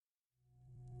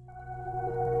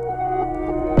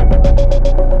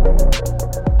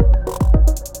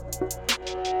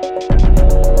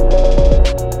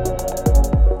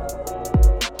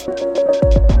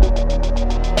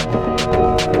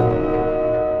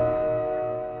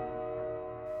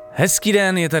Hezký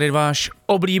den, je tady váš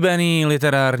oblíbený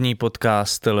literární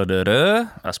podcast LDR,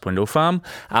 aspoň doufám,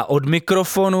 a od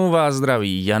mikrofonu vás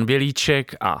zdraví Jan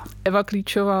Bělíček a Eva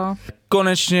Klíčová.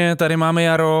 Konečně tady máme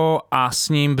jaro a s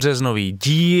ním březnový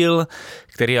díl,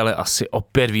 který ale asi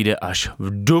opět vyjde až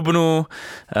v dubnu.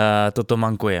 Toto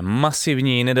manko je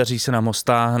masivní, nedaří se nám ho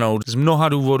stáhnout z mnoha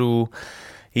důvodů.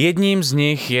 Jedním z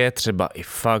nich je třeba i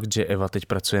fakt, že Eva teď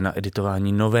pracuje na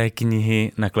editování nové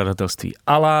knihy nakladatelství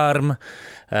Alarm.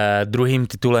 Druhým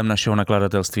titulem našeho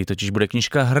nakladatelství totiž bude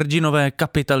knížka Hrdinové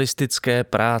kapitalistické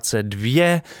práce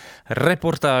 2,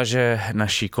 reportáže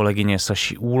naší kolegyně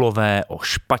Saši Hůlové o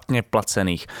špatně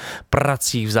placených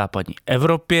pracích v západní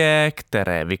Evropě,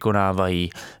 které vykonávají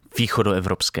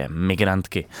východoevropské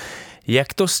migrantky.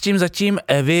 Jak to s tím zatím,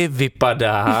 Evi,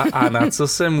 vypadá a na co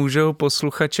se můžou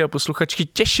posluchači a posluchačky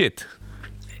těšit?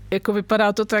 Jako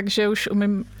vypadá to tak, že už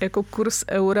umím jako kurz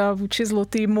eura vůči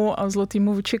zlotýmu a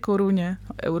zlotýmu vůči koruně.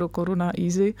 Euro, koruna,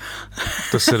 easy.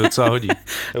 To se docela hodí.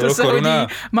 To se hodí.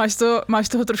 Máš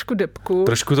toho trošku depku.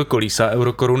 Trošku to kolísá,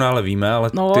 euro, koruna, ale víme, ale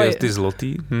no, ty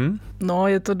zlotý? No,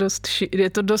 je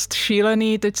to dost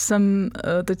šílený. Teď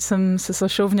jsem se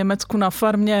Sašou v Německu na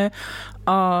farmě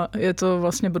a je to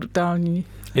vlastně brutální.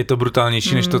 Je to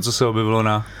brutálnější než to, co se objevilo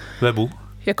na webu?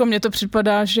 Jako mně to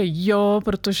připadá, že jo,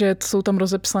 protože jsou tam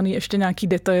rozepsaný ještě nějaký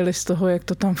detaily z toho, jak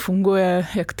to tam funguje,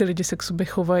 jak ty lidi se k sobě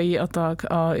chovají a tak.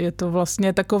 A je to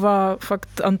vlastně taková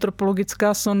fakt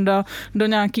antropologická sonda do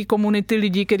nějaký komunity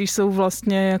lidí, kteří jsou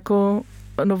vlastně jako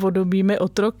novodobými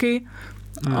otroky.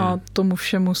 A tomu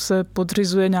všemu se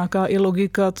podřizuje nějaká i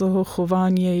logika toho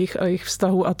chování jejich a jejich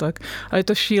vztahu a tak. A je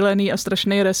to šílený a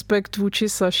strašný respekt vůči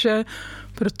Saše,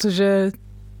 protože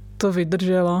to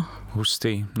vydržela.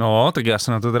 Hustý. No, tak já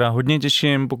se na to teda hodně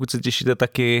těším, pokud se těšíte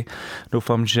taky.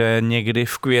 Doufám, že někdy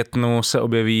v květnu se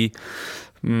objeví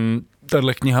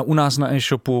tato kniha u nás na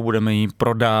e-shopu, budeme ji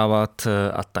prodávat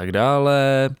a tak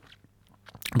dále.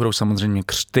 Budou samozřejmě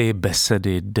křty,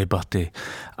 besedy, debaty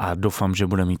a doufám, že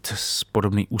bude mít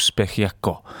podobný úspěch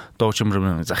jako to, o čem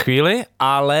budeme mít za chvíli,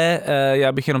 ale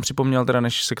já bych jenom připomněl, teda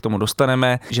než se k tomu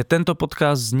dostaneme, že tento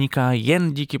podcast vzniká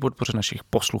jen díky podpoře našich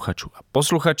posluchačů a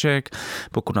posluchaček.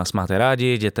 Pokud nás máte rádi,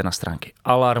 jděte na stránky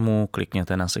Alarmu,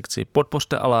 klikněte na sekci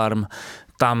Podpořte Alarm,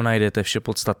 tam najdete vše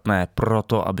podstatné pro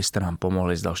to, abyste nám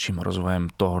pomohli s dalším rozvojem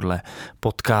tohohle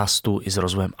podcastu i s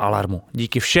rozvojem Alarmu.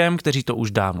 Díky všem, kteří to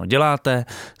už dávno děláte,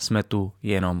 jsme tu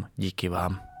jenom díky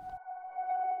vám.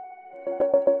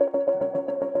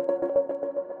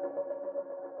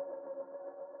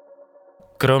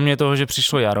 Kromě toho, že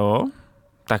přišlo jaro,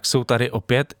 tak jsou tady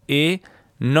opět i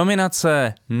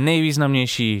nominace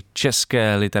nejvýznamnější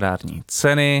české literární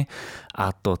ceny,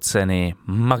 a to ceny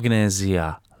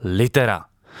Magnesia Litery.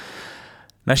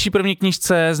 Naší první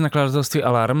knížce z nakladatelství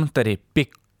Alarm, tedy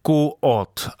Piku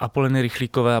od Apoleny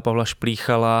Rychlíkové a Pavla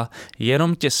Šplíchala,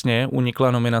 jenom těsně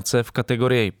unikla nominace v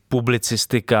kategorii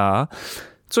publicistika,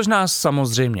 což nás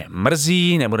samozřejmě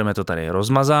mrzí, nebudeme to tady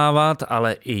rozmazávat,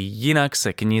 ale i jinak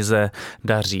se knize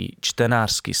daří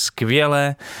čtenářsky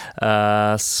skvěle,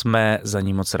 jsme za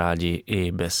ní moc rádi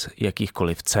i bez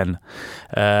jakýchkoliv cen.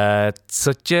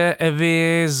 Co tě,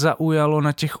 Evi, zaujalo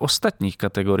na těch ostatních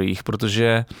kategoriích,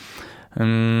 protože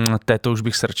této už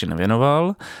bych se radši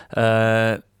nevěnoval.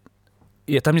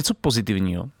 Je tam něco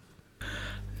pozitivního?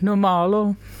 No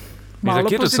málo. Mě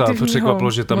taky docela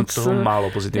překvapilo, že tam moc, toho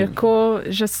málo pozitivního. Jako,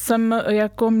 že jsem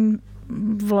jako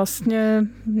vlastně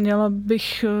měla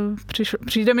bych,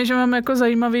 přijde mi, že mám jako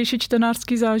zajímavější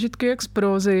čtenářský zážitky jak z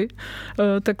prózy,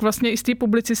 tak vlastně i z té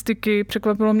publicistiky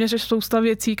překvapilo mě, že spousta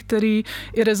věcí, které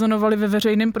i rezonovaly ve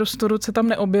veřejném prostoru, se tam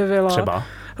neobjevila. Třeba?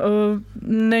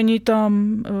 Není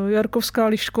tam Jarkovská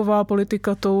Lišková,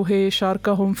 Politika touhy,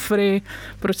 Šárka Humphrey,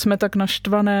 Proč jsme tak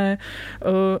naštvané,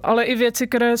 ale i věci,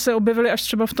 které se objevily až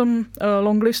třeba v tom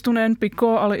longlistu, nejen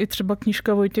Piko, ale i třeba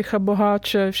knížka Vojtěcha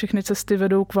Boháče, Všechny cesty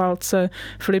vedou k válce,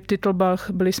 Filip Titlbach,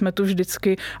 Byli jsme tu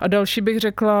vždycky a další bych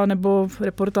řekla, nebo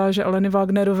reportáže Aleny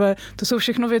Wagnerové. To jsou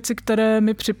všechno věci, které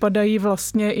mi připadají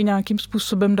vlastně i nějakým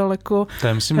způsobem daleko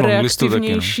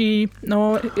reaktivnější.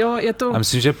 No, jo, je to... A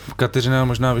myslím, že Kateřina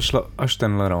možná vyšla až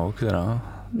tenhle rok, teda.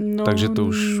 No, takže to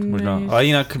už možná... Ale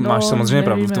jinak máš samozřejmě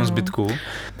pravdu v tom zbytku.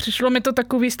 Přišlo mi to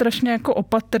takový strašně jako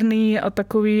opatrný a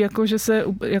takový, jako že se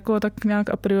jako tak nějak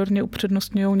a priorně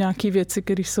upřednostňují nějaký věci,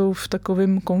 které jsou v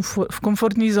takovém v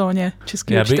komfortní zóně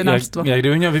českého čtenářstva. Já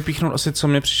kdybych měl vypíchnout asi, co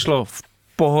mě přišlo v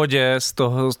pohodě z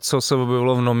toho, co se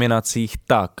objevilo v nominacích,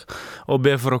 tak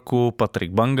Objev roku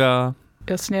Patrik Banga.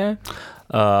 Jasně.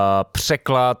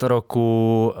 Překlad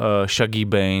roku Shaggy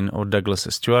Bane od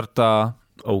Douglase Stewarta.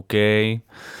 OK.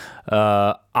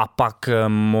 A pak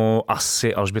mu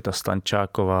asi Alžběta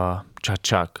Stančáková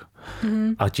Čačák.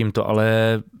 A tím to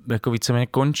ale jako víceméně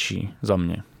končí za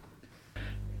mě.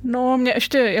 No, mě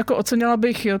ještě jako ocenila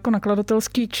bych jako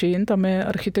nakladatelský čin, tam je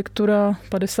architektura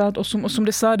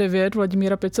 5889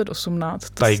 Vladimíra 518.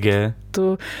 Tajge.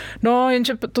 No,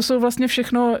 jenže to jsou vlastně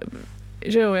všechno,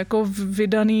 že jo, jako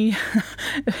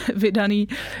vydaný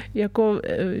jako,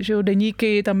 že jo,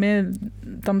 deníky,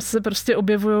 tam se prostě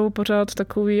objevujou pořád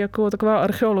taková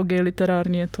archeologie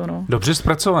literární je to, no. Dobře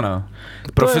zpracovaná.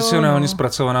 Profesionálně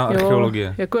zpracovaná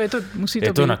archeologie. Jako musí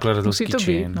to být. Nakladatelský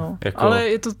čin. No. Jako... Ale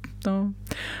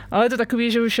je to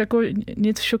takový, že už jako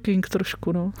nic shocking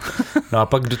trošku, no. No a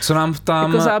pak co nám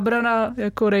tam... Jako Zábrana,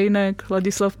 jako Rejnek,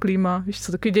 Ladislav Klíma, víš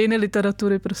co, taky dějiny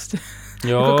literatury prostě.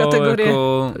 Jo, jako kategorie.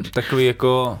 Jako, takový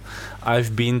jako I've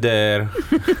been there.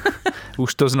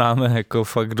 Už to známe jako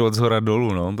fakt od zhora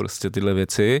dolů, no, prostě tyhle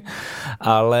věci.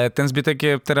 Ale ten zbytek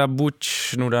je teda buď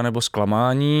nuda nebo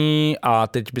zklamání a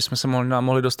teď bychom se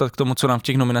mohli dostat k tomu, co nám v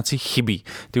těch nominacích chybí.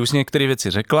 Ty už některé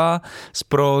věci řekla, z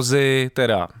prózy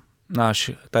teda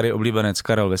náš tady oblíbenec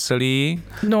Karel Veselý.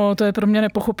 No, to je pro mě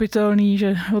nepochopitelný,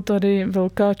 že ho tady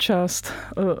velká část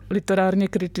literárně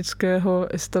kritického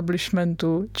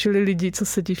establishmentu, čili lidí, co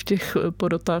sedí v těch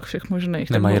porotách všech možných.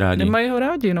 Nemají rádi. Nemají ho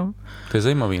rádi, no. To je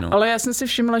zajímavý, no. Ale já jsem si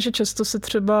všimla, že často se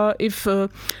třeba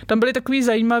tam byly takový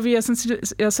zajímavý,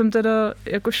 já jsem teda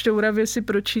jako šťouravě si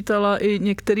pročítala i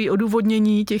některé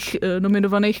odůvodnění těch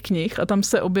nominovaných knih a tam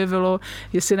se objevilo,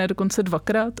 jestli ne dokonce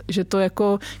dvakrát, že to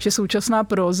jako, že současná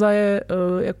próza je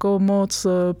jako moc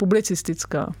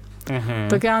publicistická.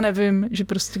 Tak já nevím, že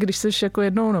prostě když jsi jako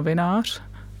jednou novinář,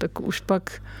 tak už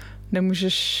pak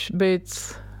nemůžeš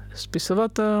být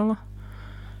spisovatel.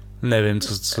 Nevím,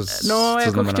 co no, co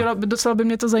jako docela by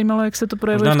mě to zajímalo, jak se to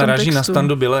projevuje v tom naráží textu. na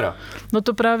Standu Billera. No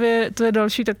to právě, to je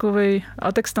další takovej,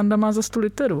 a tak Standa má za 100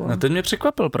 literů. No ten mě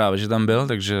překvapil právě, že tam byl,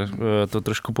 takže to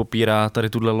trošku popírá tady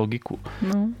tuhle logiku.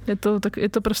 No, je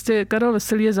to prostě, Karel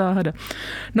Veselý je záhada.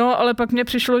 No, ale pak mně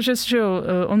přišlo, že jo,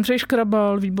 Ondřej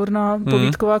Škrabal, výborná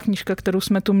povídková knížka, kterou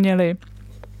jsme tu měli.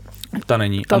 Ta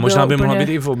není. A možná by mohla být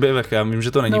i v objevech. Já vím,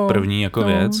 že to není první jako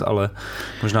věc, ale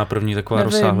možná první taková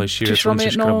rozsáhlejší věc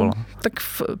Ondřej Škrabala. Tak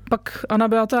pak Anna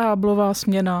Beata Háblová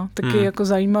Směna, taky jako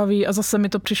zajímavý a zase mi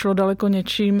to přišlo daleko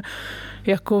něčím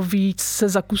jako víc se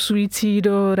zakusující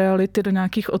do reality, do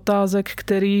nějakých otázek,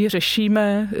 který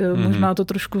řešíme. Možná to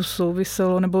trošku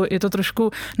souviselo, nebo je to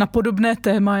trošku na podobné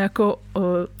téma jako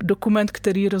dokument,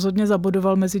 který rozhodně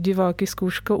zabodoval mezi diváky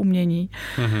Zkouška umění.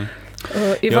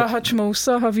 Iva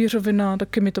Hačmousa, Havířovina,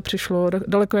 taky mi to přišlo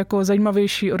daleko jako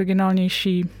zajímavější,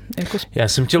 originálnější. Jako já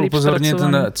jsem chtěl upozornit,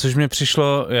 což mě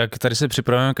přišlo, jak tady se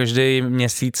připravujeme každý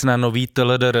měsíc na nový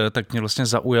TLDR, tak mě vlastně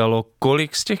zaujalo,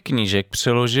 kolik z těch knížek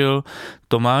přeložil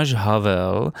Tomáš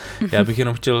Havel. Já bych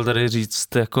jenom chtěl tady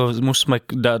říct, jako musíme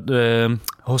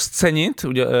ho scenit,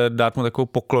 dát mu takovou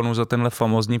poklonu za tenhle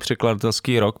famózní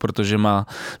překladatelský rok, protože má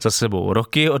za sebou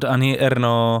Roky od Annie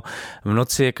Ernaux, V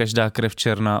noci je každá krev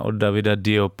černá od Davida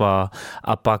Diopa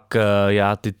a pak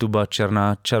Já Tituba,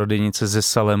 černá čarodějnice ze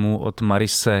Salemu od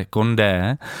Marise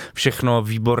Condé. Všechno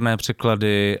výborné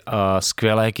překlady a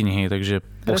skvělé knihy, takže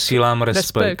posílám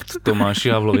respekt Tomáši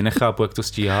Havlovi. Nechápu, jak to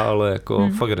stíhá, ale jako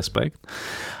fakt respekt.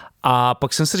 A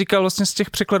pak jsem si říkal vlastně z těch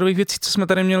překladových věcí, co jsme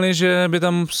tady měli, že by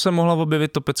tam se mohla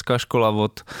objevit Topecká škola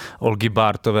od Olgy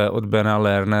Bártové, od Bena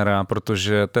Lernera,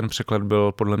 protože ten překlad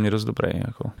byl podle mě dost dobrý.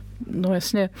 Jako. No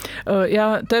jasně.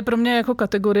 To je pro mě jako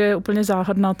kategorie úplně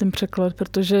záhadná ten překlad,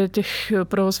 protože těch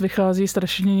próz vychází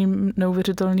strašně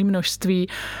neuvěřitelné množství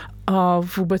a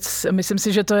vůbec myslím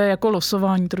si, že to je jako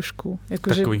losování trošku.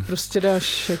 Jako, že prostě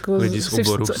dáš jako, lidi z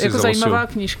oboru jako zajímavá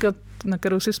knížka, na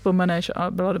kterou si vzpomeneš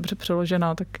a byla dobře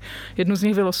přeložená, tak jednu z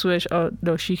nich vylosuješ a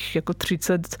dalších jako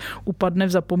 30 upadne v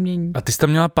zapomnění. A ty jsi tam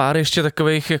měla pár ještě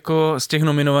takových jako z těch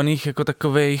nominovaných jako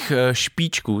takových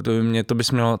špičků,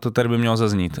 to tady by mělo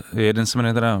zaznít. Jeden se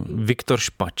jmenuje teda Viktor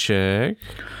Špaček.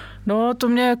 No, to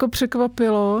mě jako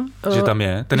překvapilo. Že tam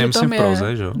je? Ten je myslím v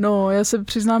próze, že jo? No, já se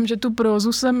přiznám, že tu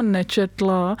prózu jsem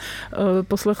nečetla.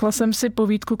 Poslechla jsem si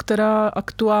povídku, která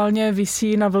aktuálně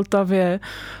visí na Vltavě.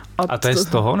 A to je z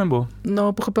toho, nebo?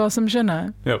 No, pochopila jsem, že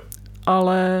ne. Jo.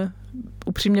 Ale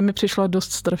upřímně mi přišla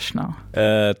dost strašná.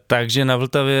 Takže na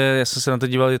Vltavě, já jsem se na to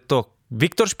díval, je to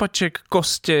Viktor Špaček,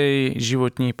 Kostěj,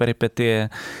 životní peripetie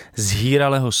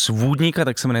zhýralého svůdníka,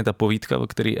 tak se jmenuje ta povídka, o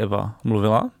který Eva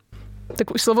mluvila.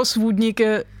 Tak už slovo svůdník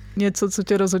je něco, co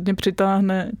tě rozhodně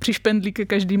přitáhne přišpendlí ke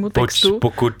každému textu.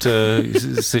 Pokud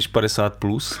jsi 50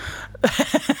 plus.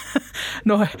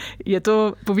 No, je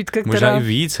to povídka, která... Možná i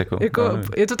víc. Jako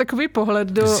je to takový pohled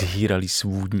do... Zhýralý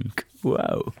svůdník. Wow.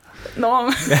 No,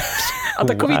 a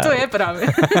takový to je právě.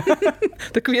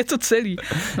 Takový je to celý.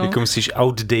 No. Jako myslíš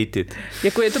outdated.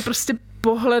 Jako je to prostě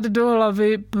pohled do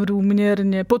hlavy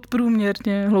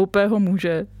podprůměrně hloupého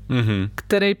muže,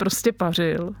 který prostě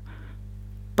pařil.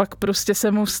 Pak prostě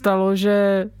se mu stalo,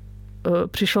 že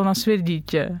přišlo na svět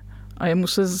dítě a jemu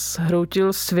se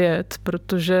zhroutil svět,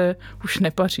 protože už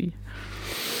nepaří.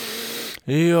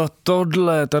 Jo,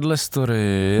 tahle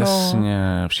story, jasně,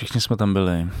 všichni jsme tam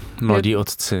byli, mladí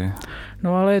otci.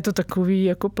 No ale je to takový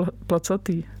jako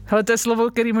placatý. Hele, to je slovo,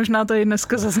 který možná tady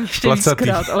dneska zazní ještě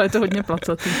víckrát, ale je to hodně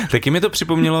placatý. Taky mi to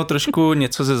připomnělo trošku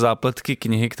něco ze zápletky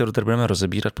knihy, kterou tady budeme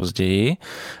rozebírat později.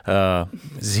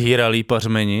 Zhýralí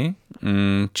pařmeni,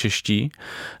 čeští.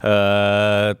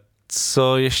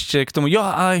 Co ještě k tomu? Jo,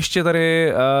 a ještě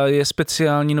tady je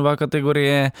speciální nová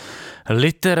kategorie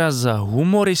litera za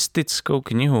humoristickou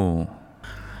knihu.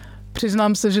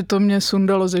 Přiznám se, že to mě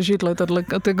sundalo ze židle, tato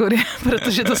kategorie,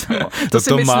 protože to jsem...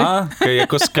 To má,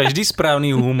 jako každý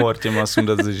správný humor tě má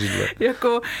sundat ze židle.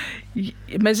 Jako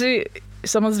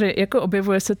samozřejmě, jako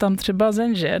objevuje se tam třeba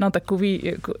zenže na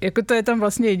takový, jako to je tam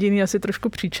vlastně jediný asi trošku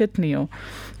příčetný, jo.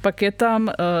 Pak je tam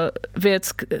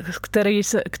věc,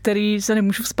 který se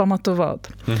nemůžu vzpamatovat.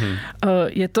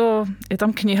 Je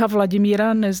tam kniha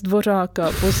Vladimíra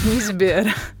Nezdvořáka, Pozdní sběr,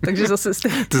 takže zase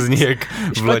to zní jak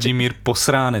Vladimír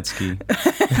Posránecký.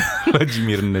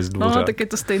 Vladimír Nezdvořák. No, tak je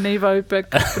to stejný vibe, jak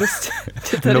prostě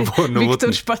tady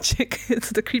Viktor Špaček, je to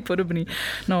takový podobný.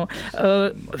 No,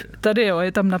 tady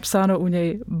je tam napsáno u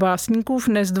něj: básníkův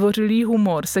nezdvořilý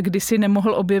humor se kdysi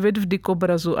nemohl objevit v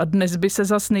dikobrazu a dnes by se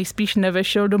zas nejspíš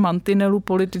nevešel do mantinelu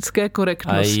politické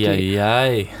korektnosti.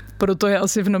 Proto je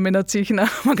asi v nominacích na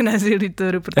Magnesii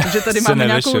Literu, protože tady máme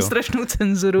nějakou strašnou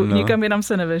cenzuru, nikam jinam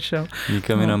se nevešel.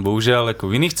 Nikam jinam, bohužel, jako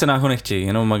v jiných cenách ho nechtějí,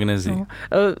 jenom Magnesii. No.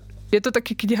 Je to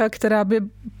taky kniha, která by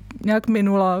nějak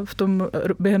minula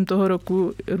během toho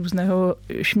roku různého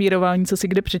šmírování, co si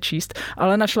kde přečíst.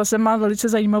 Ale našla jsem má velice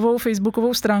zajímavou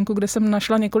facebookovou stránku, kde jsem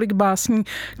našla několik básní,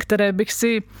 které bych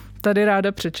si tady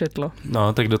ráda přečetla.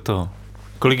 No, tak do toho.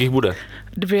 Kolik jich bude?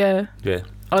 2. Ale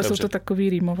Dobře. Jsou to takový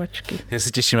rýmovačky. Já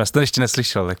si těším, já jsem to ještě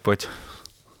neslyšel, tak pojď.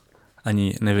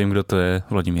 Ani nevím, kdo to je,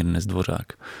 Vladimír Nezdvořák.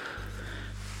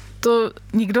 To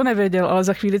nikdo nevěděl, ale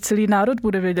za chvíli celý národ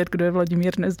bude vědět, kdo je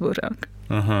Vladimír Nezdvořák.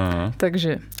 Aha.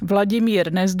 Takže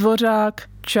Vladimír Nezdvořák,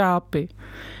 čápy.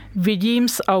 Vidím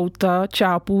z auta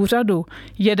čápů řadu.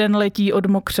 Jeden letí od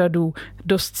mokřadů.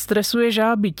 Dost stresuje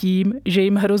žáby tím, že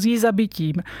jim hrozí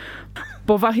zabitím.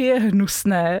 Povahy je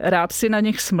hnusné, rád si na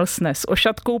nich smlsne. S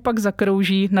ošatkou pak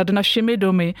zakrouží nad našimi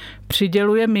domy.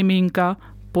 Přiděluje miminka,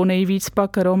 ponejvíc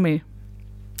pak Romy.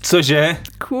 Cože?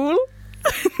 Cool?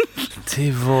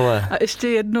 Ty vole. A ještě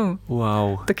jednu.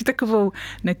 Wow. Taky takovou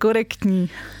nekorektní.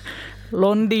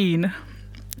 Londýn.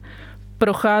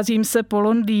 Procházím se po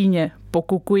Londýně,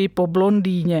 pokukuji po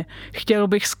blondýně. Chtěl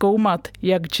bych zkoumat,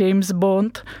 jak James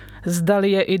Bond,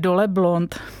 zdali je i dole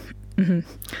blond.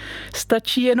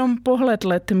 Stačí jenom pohled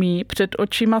letmý, před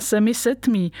očima se mi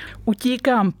setmí.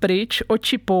 Utíkám pryč,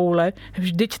 oči poule,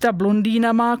 vždyť ta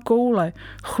blondýna má koule.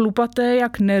 Chlupaté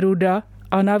jak Neruda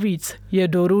a navíc je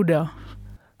do ruda.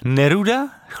 Neruda?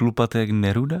 Chlupaté jak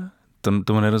Neruda?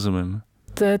 Tomu nerozumím.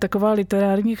 To je taková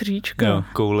literární hříčka. Jo,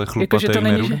 koule chlupaté jak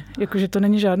Neruda. Jakože to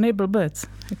není žádný blbec.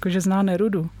 Jakože zná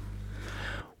Nerudu.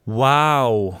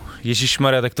 Wow,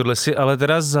 ježišmarja, tak tohle si ale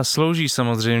teda zaslouží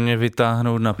samozřejmě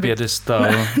vytáhnout na piedestal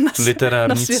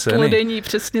literární ceny. Na světlodenní,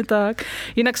 přesně tak.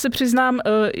 Jinak se přiznám,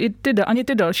 ani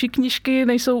ty další knížky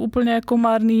nejsou úplně jako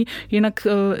márný, jinak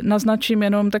naznačím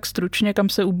jenom tak stručně, kam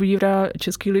se ubírá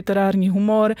český literární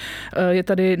humor. Je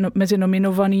tady mezi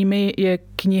nominovanými je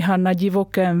kniha Na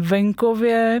divokém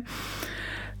venkově,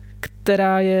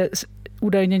 která je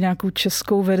údajně nějakou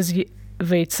českou verzí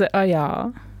Vejce a já.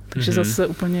 Takže zase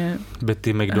úplně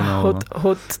Betty McDonald.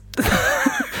 Hot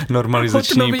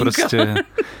normalizační prostě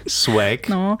swag.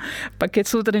 No, pak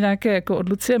jsou tady nějaké jako od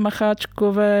Lucie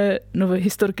Macháčkové nové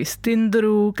historky z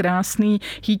Tinderu, krásný.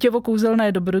 Hýťovo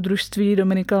kouzelné dobrodružství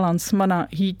Dominika Lansmana.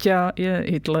 Hýťa je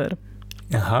Hitler.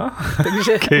 Aha.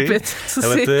 Takže opět, co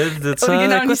ale si to je docela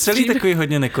jako celý takový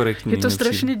hodně nekorektní. Je to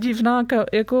strašně divná,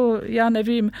 jako já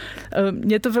nevím,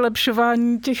 mě to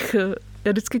vylepšování těch...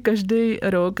 Já vždycky každý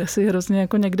rok asi hrozně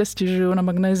jako někde stěžuju na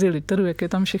Magnesii Literu, jak je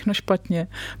tam všechno špatně.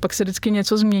 Pak se vždycky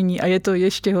něco změní a je to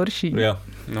ještě horší. Jo,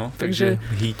 no, takže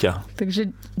hýťa. Takže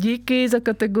díky za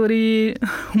kategorii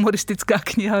humoristická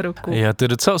kniha roku. Já, to je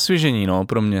docela osvěžení, no,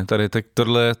 pro mě. Tady, tak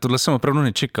tohle jsem opravdu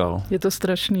nečekal. Je to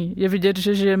strašný. Je vidět,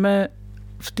 že žijeme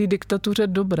v té diktatuře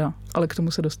dobra, ale k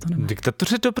tomu se dostaneme.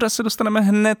 Diktatuře dobra se dostaneme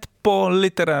hned po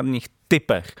literárních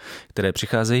tipech, které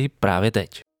přicházejí právě teď.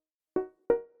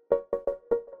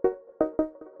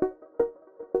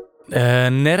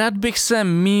 Nerad bych se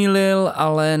mýlil,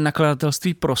 ale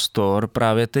nakladatelství Prostor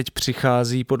právě teď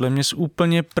přichází podle mě s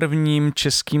úplně prvním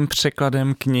českým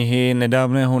překladem knihy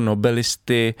nedávného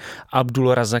nobelisty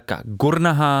Abdulrazaka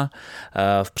Gurnaha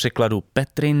v překladu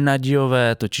Petry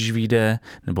Hůlové, totiž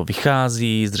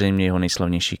vychází zřejmě jeho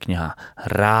nejslavnější kniha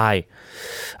Ráj.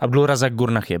 Abdulrazak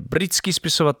Gurnah je britský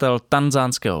spisovatel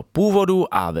tanzánského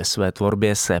původu a ve své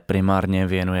tvorbě se primárně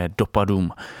věnuje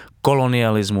dopadům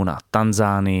kolonialismu na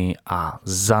Tanzánii a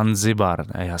Zanzibar.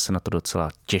 A já se na to docela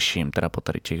těším, teda po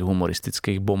tady těch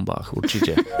humoristických bombách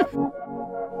určitě.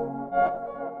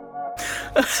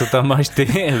 Co tam máš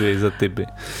ty, Evi, za typy?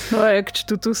 No a jak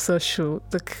čtu tu Sašu,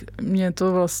 tak mě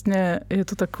to vlastně, je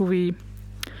to takový...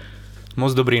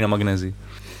 Moc dobrý na Magnesii.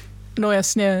 No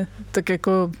jasně, tak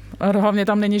jako, a hlavně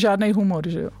tam není žádný humor,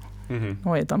 že jo? Mm-hmm.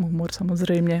 No je tam humor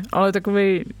samozřejmě, ale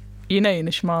takový jiný,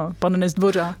 než má pan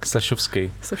Nezdvořák.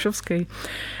 Sašovský.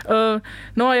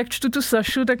 No a jak čtu tu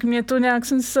Sašu, tak mě to nějak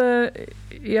jsem se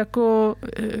jako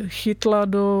chytla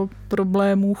do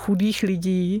problémů chudých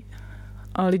lidí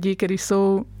a lidí,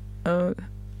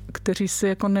 kteří si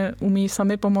jako neumí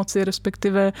sami pomoci,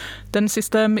 respektive ten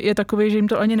systém je takový, že jim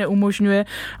to ani neumožňuje.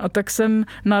 A tak jsem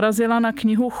narazila na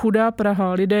knihu Chudá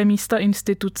Praha, lidé, místa,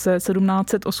 instituce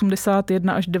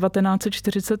 1781 až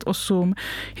 1948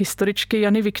 historičky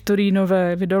Jany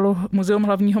Viktorínové, vydalo Muzeum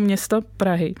hlavního města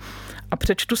Prahy. A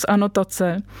přečtu z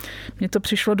anotace, mně to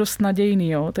přišlo dost nadějný,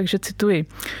 jo? Takže cituji.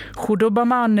 Chudoba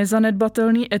má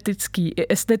nezanedbatelný etický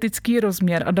i estetický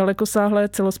rozměr a dalekosáhlé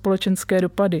celospolečenské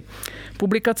dopady.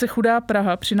 Publikace Chudá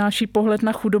Praha přináší pohled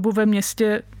na chudobu ve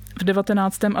městě v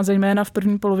 19. a zejména v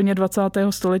první polovině 20.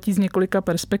 století z několika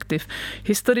perspektiv.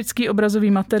 Historický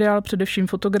obrazový materiál, především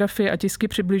fotografie a tisky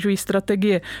přibližují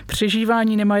strategie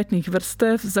přežívání nemajetných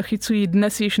vrstev, zachycují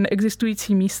dnes již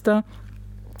neexistující místa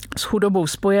s chudobou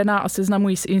spojená a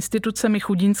seznamují s institucemi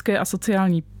chudínské a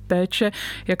sociální péče,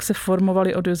 jak se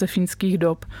formovaly od josefínských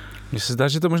dob. Mně se zdá,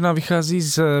 že to možná vychází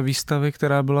z výstavy,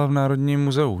 která byla v Národním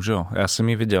muzeu, že jo? Já jsem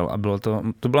ji viděl a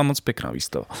to byla moc pěkná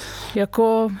výstava.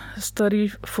 Jako starý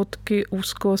fotky,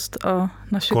 úzkost a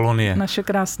naše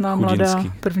krásná chudínský.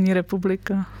 Mladá první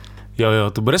republika.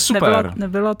 Jo, to bude super.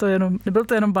 Nebyl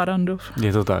to jenom Barandov.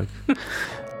 Je to tak.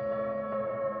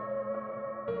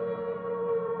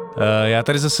 Já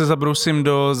tady zase zabrousím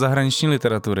do zahraniční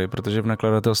literatury, protože v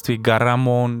nakladatelství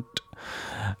Garamond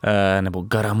nebo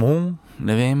Garamond,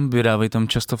 nevím, vydávají tam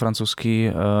často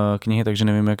francouzské knihy, takže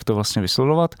nevím, jak to vlastně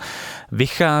vyslovovat.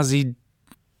 Vychází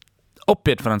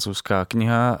opět francouzská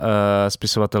kniha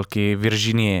spisovatelky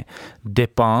Virginie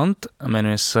Despentes,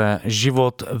 jmenuje se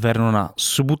Život Vernona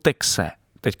Subutexe.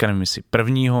 Teďka nevím, jestli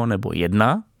prvního nebo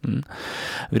jedna.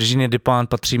 Virginie Despentes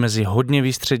patří mezi hodně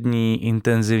výstřední,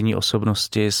 intenzivní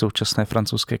osobnosti současné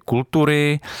francouzské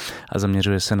kultury a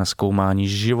zaměřuje se na zkoumání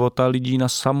života lidí na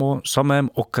samém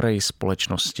okraji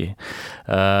společnosti.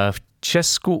 V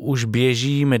Česku už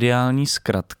běží mediální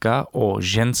zkratka o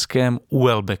ženském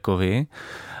Houellebeckovi,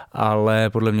 ale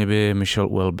podle mě by Michel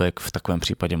Houellebecq v takovém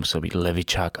případě musel být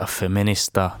levičák a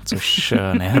feminista, což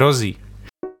nehrozí.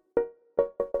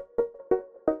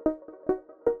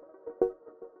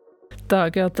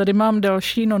 Tak, já tady mám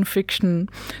další non-fiction.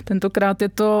 Tentokrát je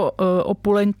to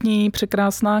opulentní,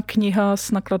 překrásná kniha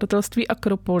z nakladatelství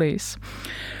Akropolis.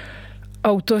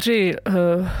 Autoři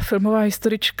filmová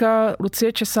historička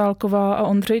Lucie Česálková a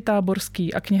Ondřej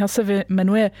Táborský a kniha se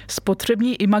jmenuje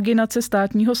Spotřební imaginace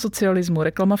státního socialismu,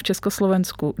 reklama v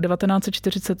Československu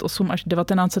 1948 až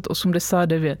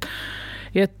 1989.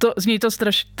 Zní to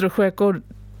trochu jako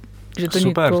že to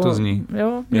super, to zní.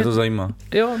 Jo, mě to zajímá.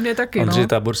 Jo, mě taky. Ondřej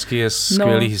Táborský je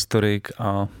skvělý historik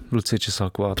a Lucie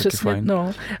Česálková taky fajn.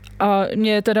 No. A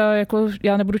mě teda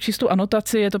já nebudu číst tu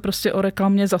anotaci, je to prostě o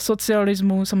reklamě za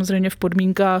socialismu, samozřejmě v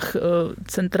podmínkách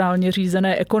centrálně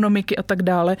řízené ekonomiky a tak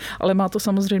dále, ale má to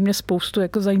samozřejmě spoustu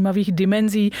jako zajímavých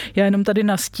dimenzí. Já jenom tady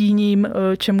nastíním,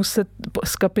 čemu se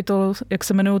z kapitol, jak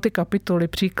se jmenují ty kapitoly,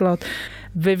 příklad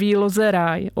Ve výloze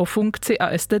Ráj o funkci a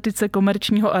estetice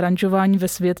komerčního aranžování ve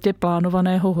světě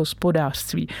plánovaného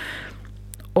hospodářství.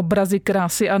 Obrazy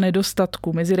krásy a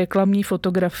nedostatku mezi reklamní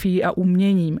fotografií a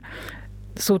uměním.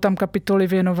 Jsou tam kapitoly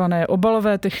věnované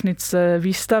obalové technice,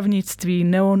 výstavnictví,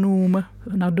 neonům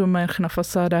na domech, na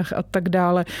fasádách a tak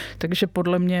dále. Takže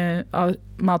podle mě, a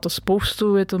má to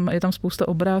spoustu, je tam spousta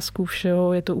obrázků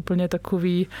všeho, je to úplně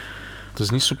takový... To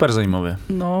zní super zajímavě.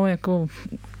 No, jako...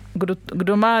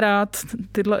 Kdo má rád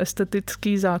tyhle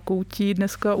estetický zákoutí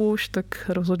dneska už, tak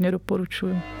rozhodně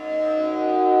doporučuji.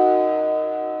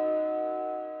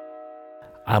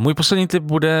 A můj poslední tip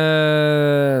bude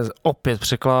opět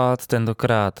překlad,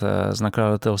 tentokrát z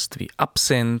nakladatelství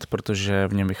Absint, protože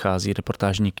v něm vychází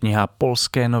reportážní kniha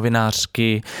polské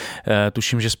novinářky,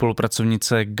 tuším, že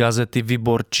spolupracovnice Gazety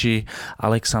Wyborczy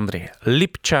Aleksandry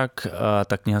Lipčak.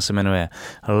 Ta kniha se jmenuje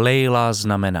Lejla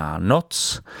znamená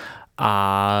noc.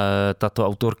 A tato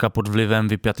autorka pod vlivem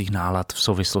vypjatých nálad v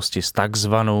souvislosti s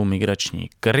takzvanou migrační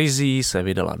krizí se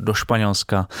vydala do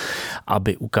Španělska,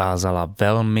 aby ukázala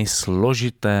velmi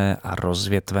složité a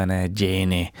rozvětvené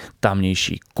dějiny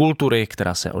tamnější kultury,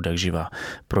 která se odjakživa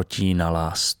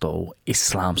protínala s tou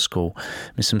islámskou.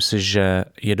 Myslím si, že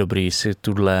je dobrý si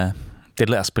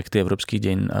tyhle aspekty evropských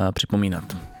dějin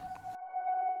připomínat.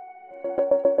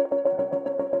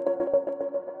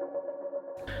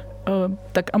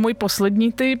 Tak a můj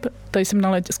poslední tip, tady jsem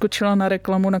skočila na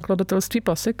reklamu nakladatelství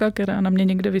Paseka, která na mě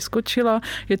někde vyskočila.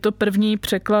 Je to první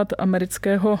překlad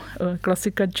amerického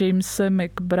klasika Jamese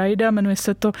McBridea, jmenuje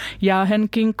se to Jáhen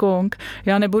King Kong.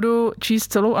 Já nebudu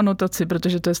číst celou anotaci,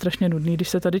 protože to je strašně nudný, když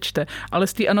se tady čte, ale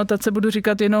z té anotace budu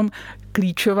říkat jenom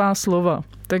klíčová slova.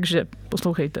 Takže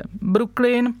poslouchejte.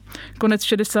 Brooklyn, konec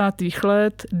 60.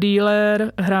 let,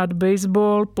 dealer, hrát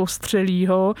baseball, postřelí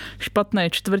ho, špatné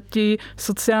čtvrti,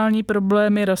 sociální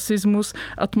problémy, rasismus,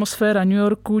 atmosféra New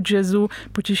Yorku, jazzu,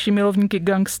 potěší milovníky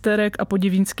gangsterek a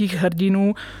podivínských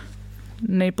hrdinů,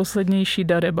 nejposlednější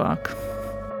darebák.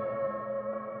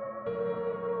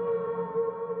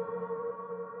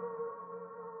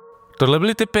 Tohle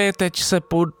byly tipy, teď se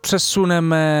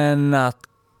přesuneme na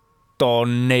to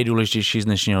nejdůležitější z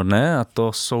dnešního dne a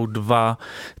to jsou 2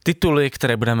 tituly,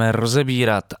 které budeme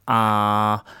rozebírat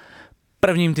a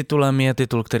prvním titulem je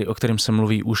titul, o kterém se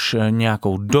mluví už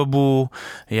nějakou dobu.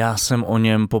 Já jsem o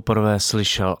něm poprvé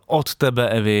slyšel od tebe,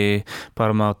 Evi.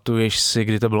 Pamatuješ si,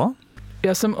 kdy to bylo?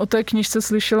 Já jsem o té knížce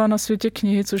slyšela na Světě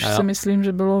knihy, což si myslím,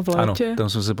 že bylo v létě. Ano, tam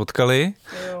jsme se potkali.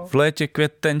 Jo. V létě,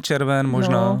 květen, červen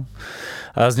možná. No.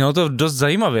 A znělo to dost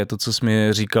zajímavě, to, co jsi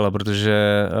mi říkala,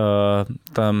 protože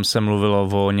tam se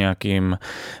mluvilo o nějakým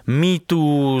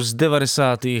mýtu z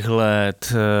 90.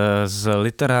 let, z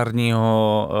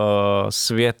literárního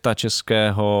světa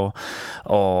českého,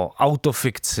 o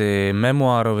autofikci,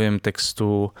 memoárovém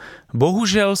textu.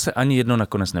 Bohužel se ani jedno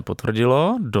nakonec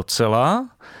nepotvrdilo, docela.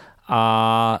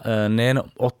 A nejen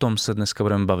o tom se dneska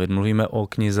budeme bavit. Mluvíme o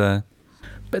knize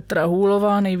Petra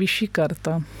Hůlová, nejvyšší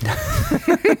karta.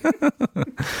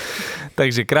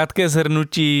 Takže krátké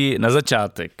shrnutí na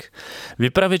začátek.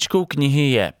 Vypravěčkou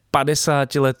knihy je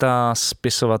 50letá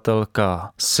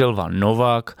spisovatelka Silva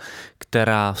Novák,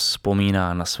 která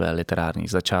vzpomíná na své literární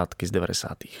začátky z 90.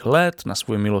 let, na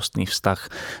svůj milostný vztah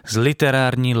s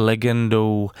literární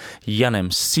legendou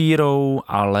Janem Sírou,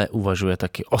 ale uvažuje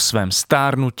taky o svém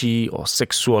stárnutí, o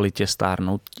sexualitě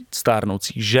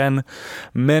stárnoucích žen,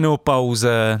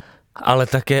 menopauze, ale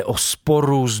také o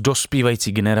sporu s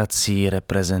dospívající generací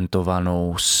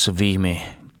reprezentovanou svými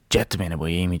dětmi nebo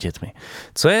jejími dětmi.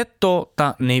 Co je to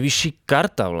ta nejvyšší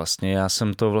karta vlastně? Já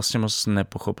jsem to vlastně moc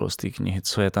nepochopil z té knihy.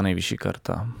 Co je ta nejvyšší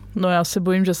karta? No já se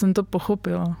bojím, že jsem to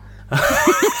pochopila.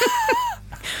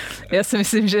 Já si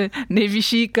myslím, že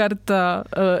nejvyšší karta,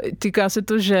 týká se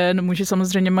to žen, muži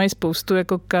samozřejmě mají spoustu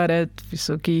jako karet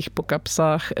vysokých po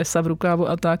kapsách, esa v rukávu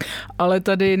a tak, ale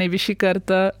tady nejvyšší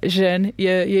karta žen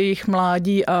je jejich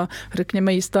mládí a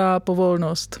řekněme jistá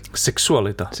povolnost.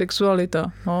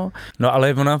 Sexualita, no. No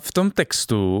ale ona v tom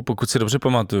textu, pokud si dobře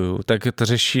pamatuju, tak to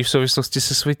řeší v souvislosti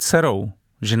se svojí dcerou,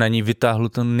 že na ní vytáhlo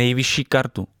tu nejvyšší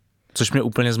kartu. Což mě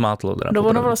úplně zmátlo. No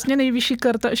ono vlastně nejvyšší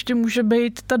karta ještě může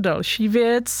být ta další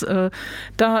věc.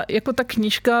 Ta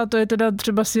knížka, to je teda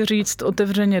třeba si říct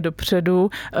otevřeně dopředu,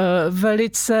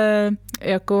 velice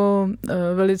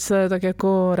tak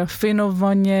jako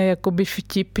rafinovaně, jakoby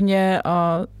vtipně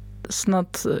a snad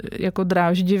jako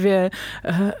dráždivě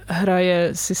hraje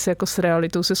si jako s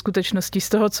realitou, se skutečností z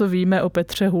toho, co víme o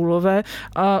Petře Hůlové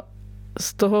a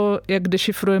z toho, jak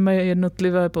dešifrujeme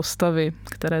jednotlivé postavy,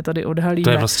 které tady odhalíme. To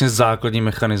je vlastně základní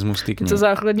mechanismus té knihy. To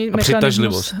základní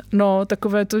mechanismus. No,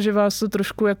 takové to, že vás to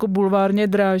trošku jako bulvárně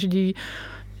dráždí,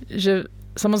 že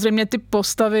samozřejmě ty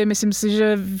postavy, myslím si,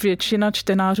 že většina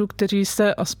čtenářů, kteří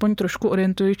se aspoň trošku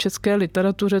orientují v české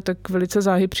literatuře, tak velice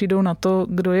záhy přijdou na to,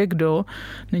 kdo je kdo.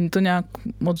 Není to nějak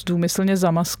moc důmyslně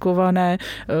zamaskované.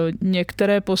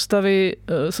 Některé postavy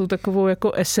jsou takovou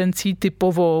jako esencí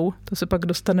typovou. To se pak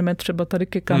dostaneme třeba tady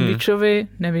ke Kandičovi.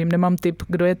 Nevím, nemám tip,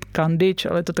 kdo je Kandič,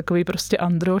 ale je to takový prostě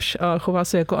androš a chová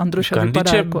se jako androš a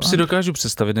vypadá jako Kandiče si dokážu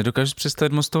představit, nedokážu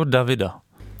představit moc toho Davida.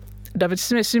 David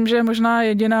si myslím, že je možná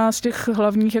jediná z těch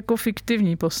hlavních jako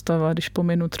fiktivní postava, když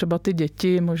pominu třeba ty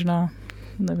děti, možná,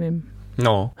 nevím.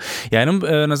 No, já jenom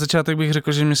na začátek bych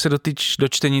řekl, že mi se do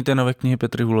čtení té nové knihy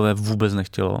Petry Hůlové vůbec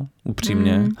nechtělo,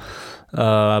 upřímně.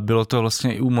 Bylo to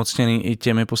vlastně i umocněný i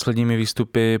těmi posledními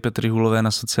výstupy Petry Hůlové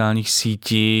na sociálních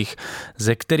sítích,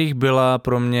 ze kterých byla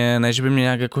pro mě, ne že by mě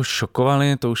nějak jako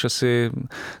šokovaly, to už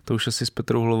asi s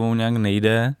Petrou Hůlovou nějak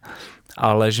nejde,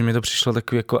 ale že mi to přišlo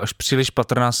takový jako až příliš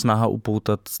patrná snaha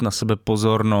upoutat na sebe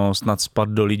pozornost, nacpat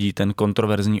do lidí ten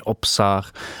kontroverzní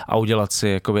obsah a udělat si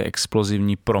jakoby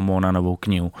explozivní promo na novou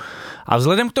knihu. A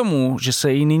vzhledem k tomu, že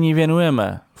se jí nyní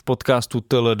věnujeme v podcastu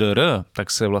TLDR,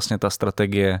 tak se vlastně ta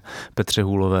strategie Petře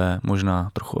Hůlové možná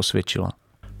trochu osvědčila.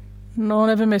 No,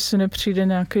 nevím, jestli nepřijde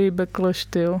nějaký backlash,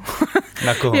 tyjo.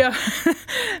 Na koho?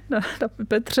 Na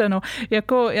Petře, no.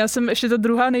 Jako, já jsem ještě ta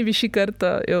druhá nejvyšší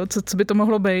karta, jo, co by to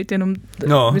mohlo být, jenom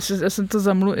já jsem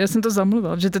to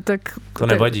zamluvila, že to tak... To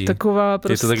nevadí. Taková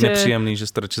prostě... Je to tak nepříjemný, že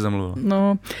jsi radši zamluvila.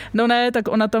 No ne, tak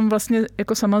ona tam vlastně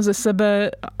jako sama ze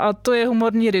sebe, a to je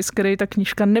humorní risk, který ta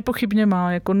knížka nepochybně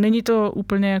má, jako není to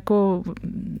úplně jako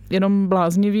jenom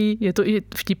bláznivý, je to i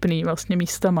vtipný vlastně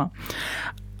místama.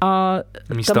 A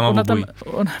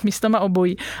místama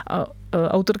obojí. A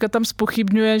autorka tam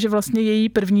zpochybňuje, že vlastně její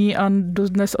první a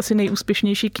dnes asi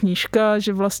nejúspěšnější knížka,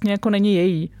 že vlastně jako není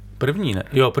její. První, ne?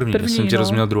 Jo, první. Já jsem ti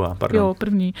rozuměl druhá, pardon. Jo,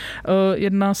 první.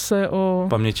 Jedná se o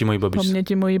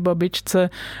Paměti mojí babičce.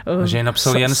 Že ji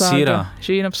napsal Jan Síra.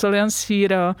 Že ji napsal Jan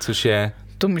Síra. Což je?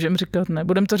 To můžeme říkat, ne.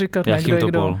 Budeme to říkat, Jáchym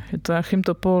Topol. Je to Jáchym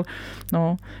Topol.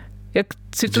 No. Jak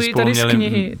cituji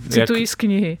tady z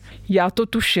knihy. Já to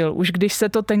tušil, už když se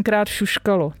to tenkrát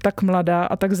šuškalo. Tak mladá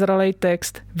a tak zralej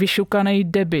text. Vyšukanej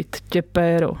debit,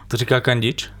 těpéro. To říká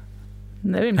Kandič?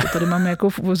 Nevím, to tady máme jako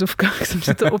v uvozovkách, jsem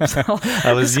si to obsala.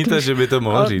 Ale zní to, že by to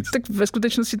mohl říct. Tak ve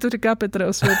skutečnosti to říká Petra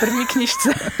o své první knižce.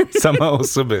 Sama o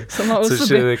sobě. Což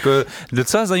je jako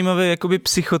docela zajímavý jakoby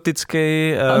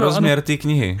psychotický rozměr té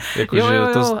knihy. Jakože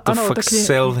to fakt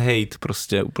self-hate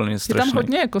prostě úplně strašný. Je tam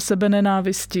hodně jako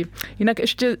sebenenávisti. Jinak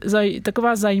ještě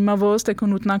taková zajímavost, jako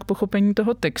nutná k pochopení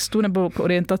toho textu nebo k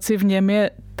orientaci v něm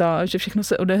je ta, že všechno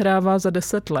se odehrává za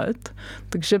 10 let,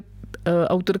 takže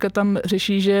autorka tam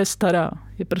řeší, že je stará.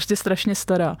 Je prostě strašně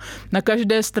stará. Na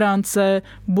každé stránce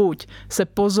buď se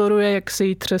pozoruje, jak se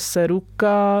jí třese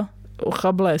ruka,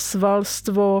 ochablé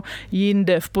svalstvo,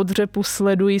 jinde v podřepu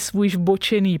sledují svůj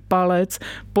vbočený palec,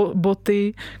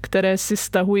 boty, které si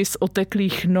stahují z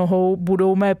oteklých nohou,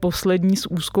 budou mé poslední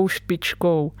s úzkou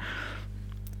špičkou.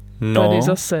 No. Tady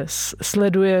zase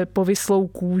sleduje povislou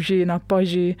kůži na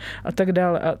paži a tak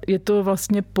dále. A je to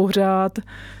vlastně pořád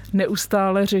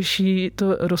neustále řeší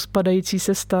to rozpadající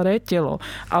se staré tělo.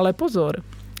 Ale pozor,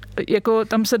 jako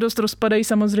tam se dost rozpadají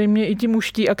samozřejmě i ti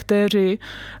mužští aktéři,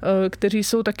 kteří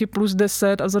jsou taky plus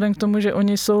 10 a vzhledem k tomu, že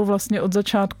oni jsou vlastně od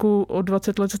začátku o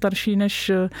 20 let starší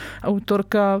než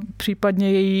autorka,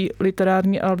 případně její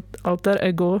literární alter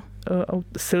ego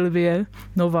Sylvia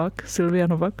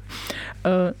Novak,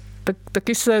 tak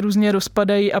taky se různě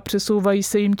rozpadají a přesouvají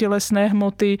se jim tělesné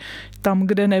hmoty tam,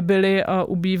 kde nebyly a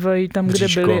ubývají tam, kde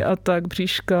byly a tak,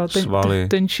 bříška,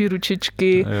 tenčí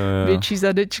ručičky, větší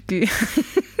zadečky.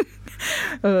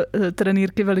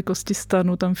 Trenýrky velikosti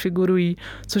stanu tam figurují,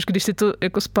 což když si to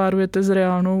jako spárujete s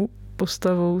reálnou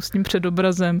postavou, s tím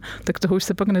předobrazem, tak toho už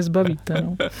se pak nezbavíte.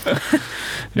 No.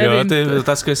 Jo, to je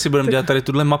otázka, jestli budeme dělat tady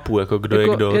tuhle mapu, jako kdo je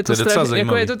kdo. Je to docela zajímavý.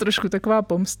 Jako je to trošku taková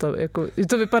pomsta. Jako,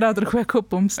 to vypadá trochu jako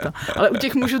pomsta. Ale u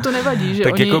těch mužů to nevadí, že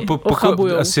tak oni jako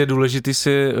ochabujou. Asi je důležitý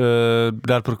si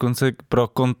dát pro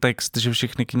kontext, že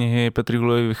všechny knihy Petry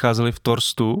Hůlové vycházely v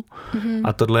Torstu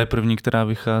a tohle je první, která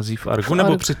vychází v Argu,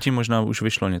 nebo předtím možná už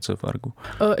vyšlo něco v Argu?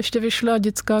 Ještě vyšla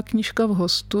dětská knížka v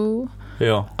Hostu.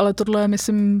 Jo. Ale tohle je,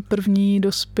 myslím, první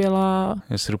dospělá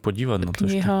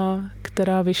kniha,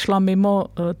 která vyšla mimo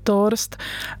Torst.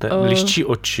 Liščí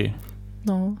oči.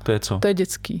 No, to je co? To je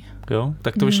dětský. Jo,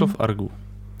 tak to vyšlo v Argu.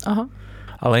 Aha.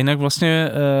 Ale jinak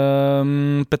vlastně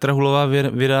Petra Hůlová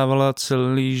vydávala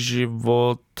celý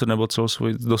život nebo celou svou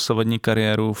dosavadní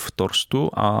kariéru v Torstu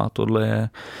a tohle je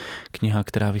kniha,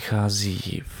 která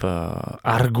vychází v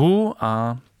Argu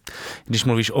a když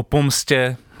mluvíš o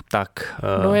pomstě, tak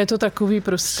no je to takový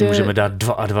prostě... můžeme dát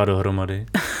 2 a 2 dohromady.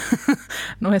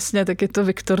 No jasně, tak je to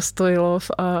Viktor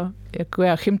Stojlov a jako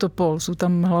Jáchym Topol. Jsou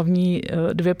tam hlavní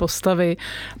 2 postavy.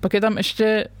 Pak je tam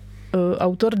ještě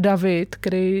autor David,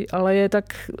 který ale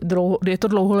je to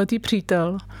dlouholetý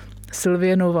přítel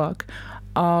Sylvie Novak,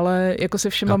 ale jako se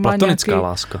všema má platonická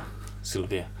láska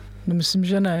Sylvie. No myslím,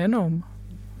 že nejenom.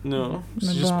 No,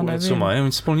 že spolu něco mají,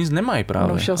 oni spolu nic nemají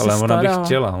právě, ale ona by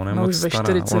chtěla, ona je moc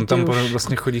stará. On tam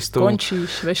vlastně chodí s tou...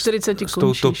 Končíš, ve 40 končíš. S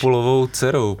tou Topolovou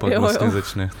dcerou pak vlastně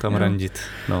začne tam randit.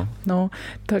 No,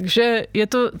 takže je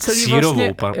to celý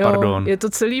Sírovou, pardon. Je to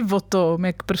celý o tom,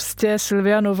 jak prostě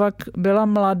Silvia Novák byla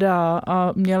mladá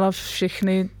a měla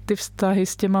všechny ty vztahy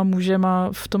s těma mužema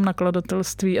v tom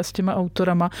nakladatelství a s těma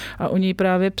autorama a oni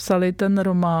právě psali ten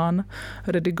román,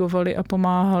 redigovali a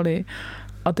pomáhali.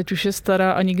 A teď už je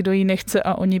stará a nikdo jí nechce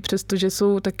a oni přestože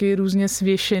jsou taky různě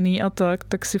svěšený a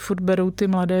tak si furt berou ty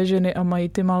mladé ženy a mají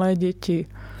ty malé děti.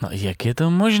 No jak je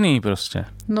to možný prostě?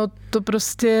 No to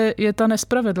prostě je ta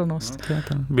nespravedlnost. No, to je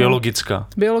ta biologická.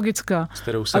 Biologická. S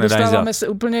kterou se a dostáváme se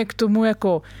úplně k tomu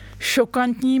jako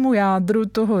šokantnímu jádru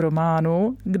toho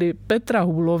románu, kdy Petra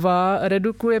Hůlová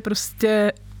redukuje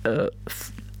prostě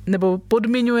nebo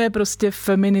podmiňuje prostě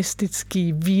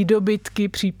feministický výdobytky,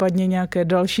 případně nějaké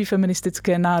další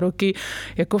feministické nároky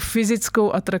jako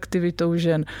fyzickou atraktivitou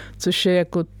žen, což je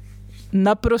jako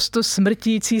naprosto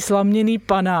smrtící slaměný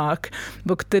panák,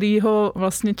 do kterýho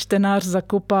vlastně čtenář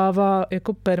zakopává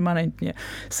jako permanentně.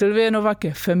 Silvie Novák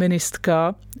je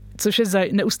feministka, což je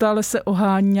neustále se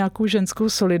ohání nějakou ženskou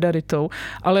solidaritou,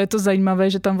 ale je to zajímavé,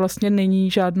 že tam vlastně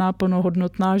není žádná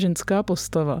plnohodnotná ženská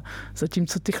postava.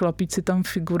 Zatímco ty chlapíci tam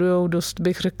figurujou dost,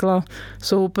 bych řekla,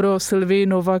 jsou pro Silvii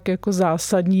Novák jako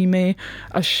zásadními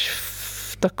až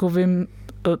v takovým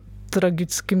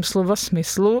tragickým slova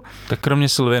smyslu. Tak kromě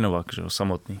Silvie Novák, že jo,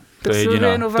 samotný. To je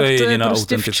jediná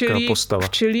prostě autentická postava.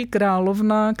 Včelí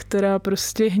královna, která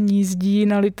prostě hnízdí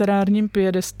na literárním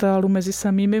piedestálu mezi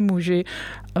samými muži.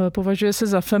 Považuje se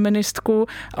za feministku,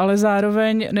 ale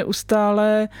zároveň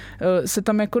neustále se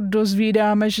tam jako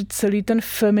dozvídáme, že celý ten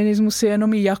feminismus je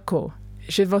jenom jako.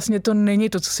 Že vlastně to není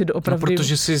to, co si doopravdy... No,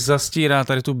 protože si zastírá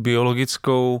tady tu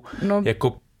biologickou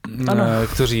jako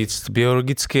jak to říct,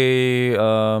 biologický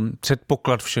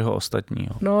předpoklad všeho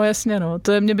ostatního. No jasně, no.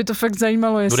 Mě by to fakt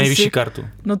zajímalo, jestli nejvyšší kartu.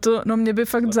 Mě by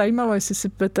fakt zajímalo, jestli si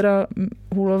Petra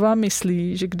Hůlová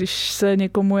myslí, že když se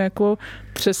někomu jako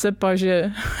třese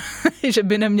paže, že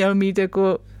by neměl mít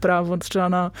jako právo třeba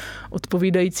na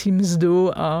odpovídající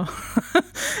mzdu a...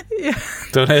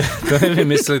 to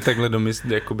nevymysli takhle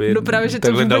jakoby no právě, že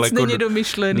to vůbec není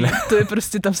domyšlený. Ne. To je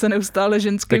prostě, tam se neustále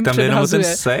ženským předhazuje. Tak tam jde jenom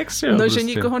ten sex, jo? No, prostě. Že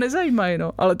nikoho nezajímají,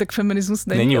 no. Ale tak feminismus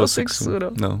není o sexu,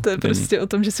 no. To je prostě o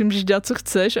tom, že si můžeš dělat, co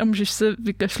chceš a můžeš se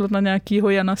vykašlat na nějakýho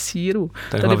Jana Síru.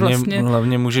 Tak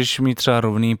hlavně můžeš mít třeba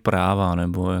rovný práva,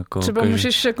 nebo jako... Třeba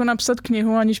můžeš jako napsat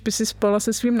knihu, aniž by si spala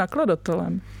se svým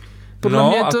nakladatelem.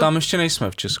 A tam ještě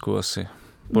nejsme v Česku asi,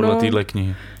 podle téhle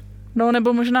knihy. No,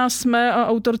 nebo možná jsme a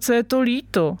autorce je to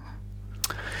líto.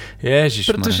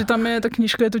 Ježišmarja. Protože tam ta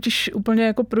knížka je totiž úplně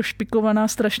jako prošpikovaná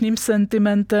strašným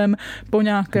sentimentem po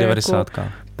nějaké 90.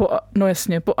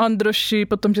 Po Androši,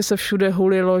 potom, že se všude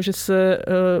hulilo, že se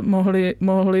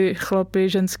mohli chlapi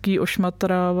ženský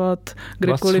ošmatrávat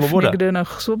kdekoliv, někde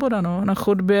na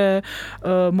chodbě,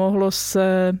 mohlo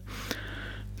se...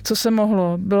 Co se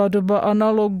mohlo? Byla doba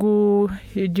analogu,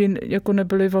 jako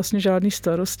nebyly vlastně žádný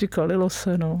starosti, kalilo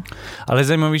se, no. Ale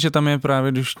zajímavý, že tam je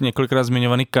právě už několikrát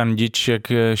zmiňovaný Kandič, jak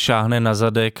šáhne na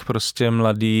zadek prostě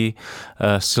mladý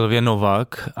Silvie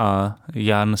Novák a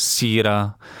Jan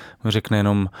Síra řekne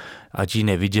jenom, ať ji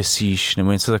nevyděsíš,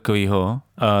 nebo něco takového.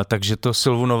 Takže to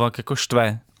Silvu Novák jako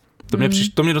štve.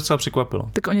 To mě docela překvapilo.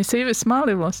 Tak oni se jí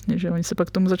vysmáli vlastně, že oni se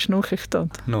pak tomu začnou chechtat.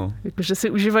 No. Jakože si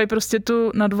užívají prostě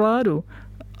tu nadvládu.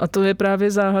 A to je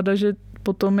právě záhada, že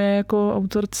potom je jako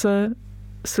autorce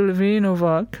Silvii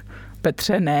Novák.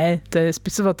 Petře, ne, to je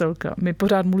spisovatelka. My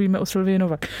pořád mluvíme o Silvii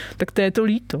Novák. Tak to je to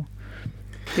líto.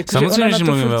 Jako, samozřejmě, že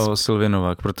mluvíme o Silvii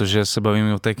Novák, protože se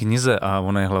bavíme o té knize a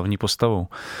ona je hlavní postavou.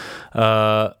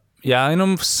 Já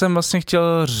jenom jsem vlastně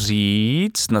chtěl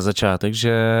říct na začátek,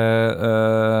 že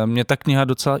mě ta kniha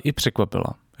docela i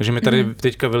překvapila. Takže my tady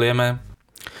teďka vylijeme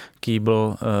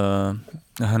kýbl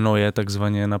hnoje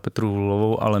takzvaně na Petru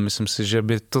Hůlovou, ale myslím si, že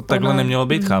by to takhle nemělo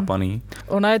být chápaný.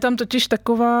 Ona je tam totiž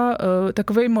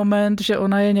takový moment, že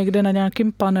ona je někde na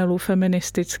nějakém panelu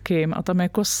feministickým a tam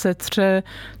jako setře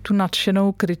tu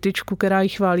nadšenou kritičku, která jí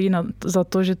chválí za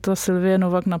to, že ta Silvie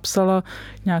Novák napsala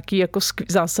nějaký jako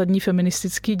zásadní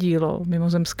feministický dílo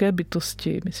Mimozemské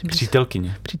bytosti. Myslím,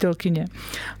 Přítelkyně.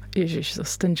 Ježiš,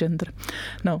 zase ten gender.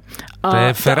 No. To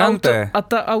je Ferrante. A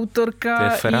ta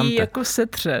autorka jí jako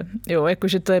setře. Jo,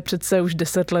 jakože to je přece už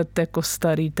 10 let jako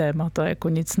starý téma, to je jako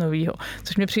nic novýho.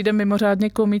 Což mi přijde mimořádně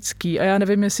komický. A já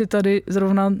nevím, jestli tady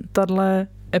zrovna tahle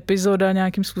epizoda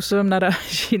nějakým způsobem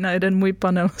naráží na jeden můj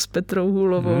panel s Petrou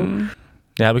Hůlovou.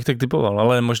 Já bych tak typoval,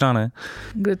 ale možná ne.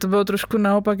 Kde to bylo trošku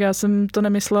naopak, já jsem to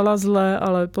nemyslela zle,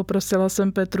 ale poprosila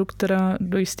jsem Petru, která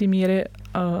do jisté míry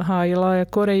hájila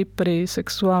jako rapery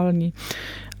sexuální.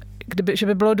 Že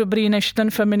by bylo dobrý, než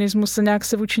ten feminismus se nějak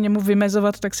se vůči němu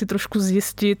vymezovat, tak si trošku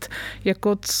zjistit,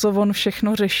 jako co on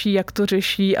všechno řeší, jak to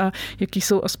řeší a jaký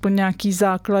jsou aspoň nějaký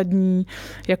základní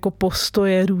jako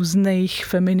postoje různých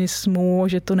feminismů,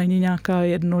 že to není nějaká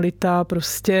jednolitá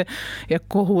prostě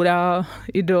jako hurá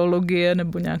ideologie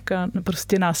nebo nějaká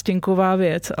prostě nástěnková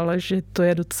věc, ale že to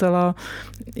je docela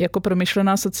jako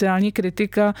promyšlená sociální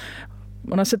kritika.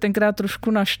 Ona se tenkrát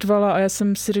trošku naštvala a já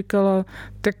jsem si říkala,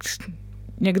 tak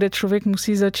někde člověk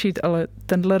musí začít, ale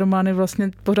tenhle román je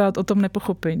vlastně pořád o tom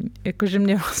nepochopení. Jakože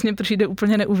mně vlastně přijde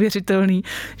úplně neuvěřitelný,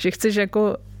 že chceš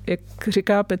jako, jak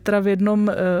říká Petra v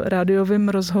jednom rádiovém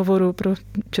rozhovoru pro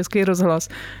Český rozhlas,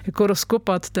 jako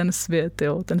rozkopat ten svět,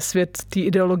 jo? Ten svět té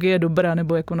ideologie dobra,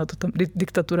 nebo jako na to tam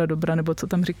diktatura dobra, nebo co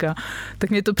tam říká. Tak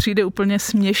mně to přijde úplně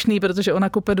směšný, protože ona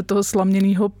kope do toho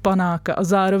slaměnýho panáka a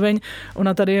zároveň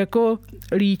ona tady jako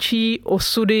líčí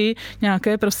osudy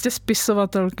nějaké prostě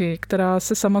spisovatelky, která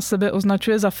se sama sebe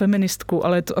označuje za feministku,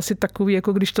 ale je to asi takový,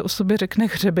 jako když to o sobě řekne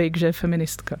Hřebejk, že je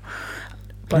feministka.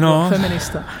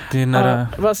 Feminista. A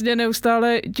vlastně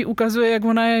neustále ti ukazuje, jak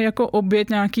ona je jako oběť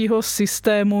nějakého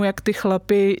systému, jak ty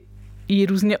chlapy ji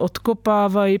různě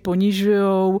odkopávají,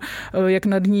 ponižujou, jak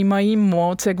nad ní mají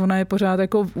moc, jak ona je pořád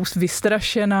jako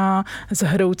vystrašená,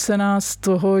 zhroucená z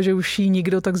toho, že už jí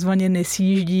nikdo takzvaně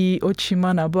nesjíždí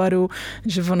očima na baru,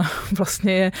 že ona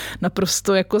vlastně je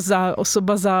naprosto jako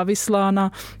osoba závislá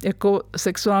na jako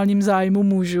sexuálním zájmu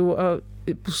mužů a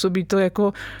působí to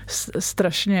jako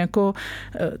strašně jako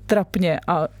trapně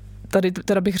a tady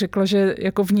teda bych řekla, že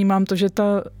jako vnímám to, že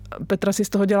ta Petra si z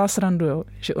toho dělá srandu, jo?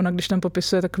 Že ona, když tam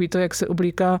popisuje takový to, jak se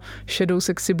oblíká šedou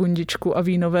sexy bundičku a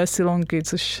vínové silonky,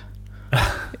 což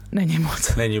není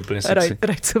moc. Není úplně sexy.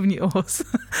 Rajcovní ohoz.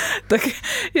 Tak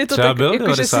je to třeba tak, byl v jako,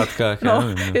 90kách, no,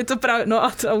 nevím. je to právě, no a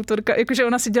ta autorka, jakože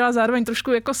ona si dělá zároveň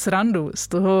trošku jako srandu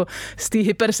z té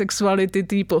hypersexuality,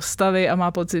 té postavy a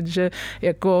má pocit, že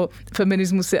jako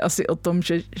feminismus je asi o tom,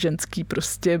 že ženský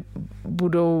prostě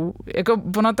budou, jako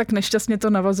ona tak nešťastně to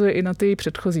navazuje i na ty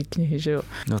předchozí knihy, že jo.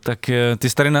 No tak ty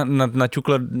jsi tady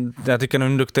naťukla, já teďka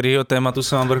nevím, do kterého tématu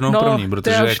se mám vrhnout první,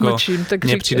 protože jako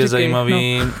mně přijde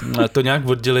zajímavý to nějak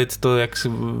oddělit, to, jak si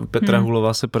Petra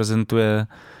Hůlová se prezentuje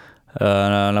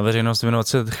na veřejnost, věnovat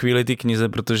se chvíli ty knize,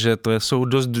 protože to jsou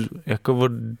dost jako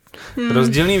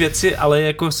rozdílné věci, ale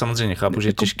jako samozřejmě chápu, že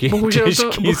je těžký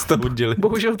z toho oddělit.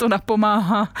 Bohužel to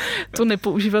napomáhá to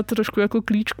nepoužívat trošku jako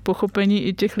klíč k pochopení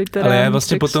i těch literárních ale já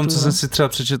vlastně textů. potom, co jsem si třeba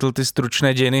přečetl ty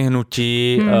stručné dějiny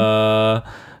hnutí,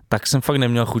 tak jsem fakt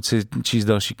neměl chuť si číst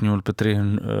další knihu od Petry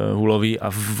Hůlový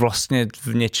a vlastně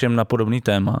v něčem na podobný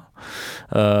téma.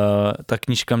 Ta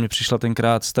knížka mě přišla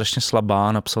tenkrát strašně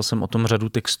slabá, napsal jsem o tom řadu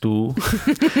textů.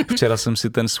 Včera jsem si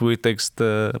ten svůj text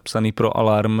psaný pro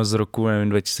Alarm z roku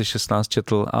 2016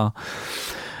 četl a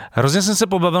hrozně jsem se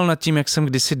pobavil nad tím, jak jsem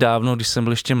kdysi dávno, když jsem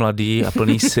byl ještě mladý a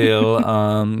plný sil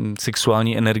a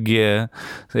sexuální energie,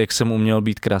 jak jsem uměl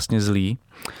být krásně zlý.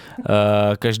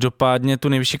 Každopádně tu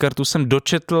nejvyšší kartu jsem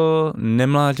dočetl,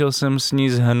 nemlátil jsem s ní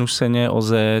zhnuseně o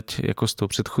zeď, jako s tou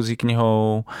předchozí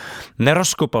knihou.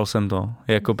 Nerozkopal jsem to,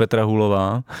 jako Petra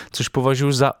Hůlová, což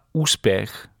považuji za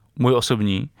úspěch, můj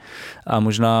osobní. A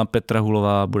možná Petra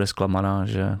Hůlová bude zklamaná,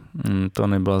 že to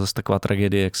nebyla zase taková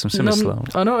tragédie, jak jsem si myslel.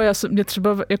 Ano, mě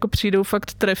třeba jako přijdou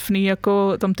fakt trefný,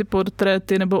 jako tam ty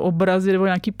portréty nebo obrazy nebo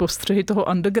nějaký postřehy toho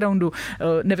undergroundu.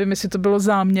 Nevím, jestli to bylo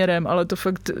záměrem, ale to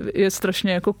fakt je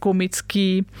strašně jako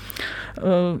komický,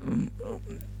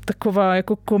 taková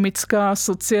jako komická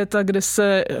societa, kde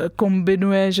se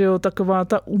kombinuje, že jo, taková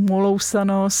ta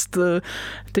umolousanost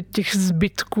teď těch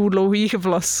zbytků dlouhých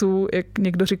vlasů, jak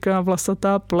někdo říká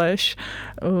vlasatá pleš,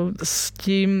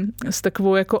 s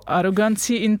takovou jako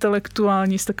arogancí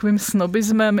intelektuální, s takovým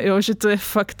snobismem, jo, že to je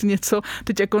fakt něco,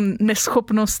 teď jako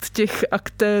neschopnost těch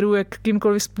aktérů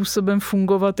jakýmkoliv způsobem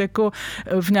fungovat jako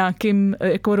v nějakým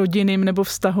jako rodinným nebo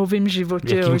vztahovým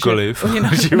životě. Jakýmkoliv. Jo,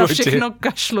 že oni na všechno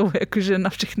kašlou, jakože na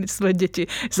všechny své děti.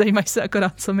 Zajímají se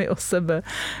akorát sami o sebe.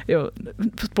 Jo,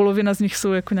 polovina z nich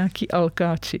jsou jako nějaký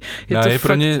alkáči. Je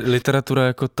pro ně literatura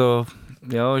jako to,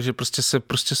 jo, že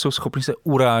prostě jsou schopni se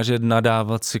urážet,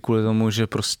 nadávat si kvůli tomu, že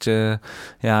prostě,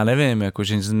 já nevím, jako,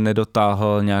 že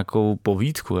nedotáhl nějakou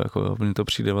povídku, jako, mně to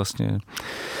přijde vlastně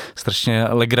strašně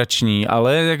legrační,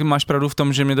 ale jak máš pravdu v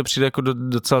tom, že mě to přijde jako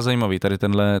docela zajímavý, tady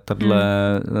tahle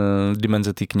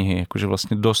dimenze té knihy, jakože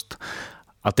vlastně dost,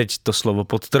 a teď to slovo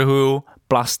podtrhuju,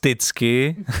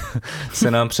 plasticky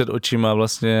se nám před očima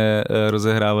vlastně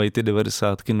rozehrávají ty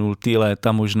 90. 0.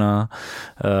 léta možná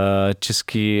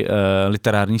český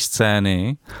literární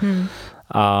scény.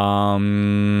 A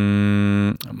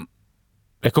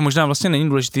jako možná vlastně není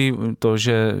důležitý to,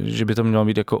 že by to mělo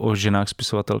být jako o ženách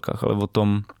spisovatelkách, ale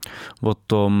o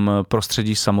tom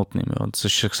prostředí samotným, jo?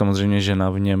 Což samozřejmě žena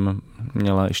v něm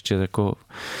měla ještě jako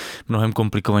mnohem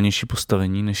komplikovanější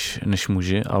postavení než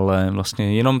muži, ale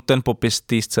vlastně jenom ten popis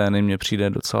té scény mně přijde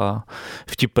docela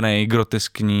vtipnej,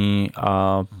 groteskní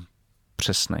a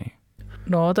přesnej.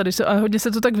 No, a hodně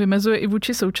se to tak vymezuje i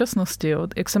vůči současnosti, jo.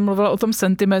 Jak jsem mluvila o tom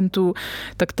sentimentu,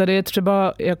 tak tady je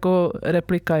třeba jako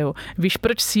replika, jo. Víš,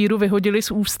 proč Síru vyhodili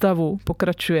z ústavu?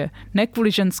 Pokračuje. Ne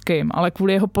kvůli ženským, ale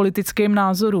kvůli jeho politickým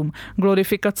názorům.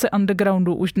 Glorifikace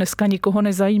undergroundu už dneska nikoho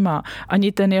nezajímá.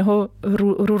 Ani ten jeho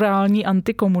rurální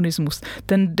antikomunismus.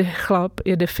 Ten chlap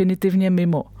je definitivně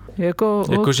mimo.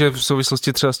 Jakože v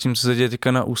souvislosti třeba s tím, co se děje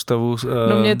teďka na ústavu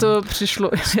no mně to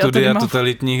přišlo, studia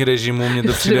totalitních režimů, mně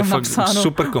to přijde fakt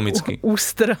super komický.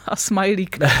 Ústr a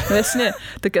smajlík. No jasně,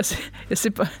 tak já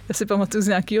si pamatuju z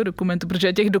nějakého dokumentu,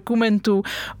 protože těch dokumentů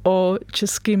o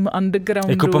českým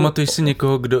undergroundu... Jako pamatuješ si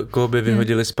někoho, koho by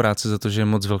vyhodili z práce za to, že je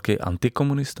moc velký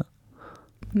antikomunista?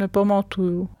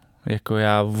 Nepamatuju. Jako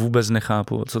já vůbec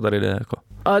nechápu, co tady jde, jako.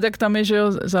 Ale tak tam je, že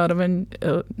jo, zároveň...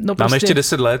 No Máme ještě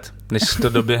 10 let, než to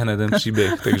doběhne ten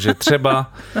příběh, takže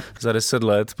třeba za 10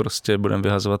 let prostě budeme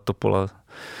vyhazovat topola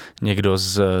někdo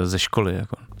ze školy,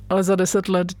 jako. Ale za 10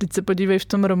 let, teď se podívej v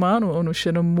tom románu, on už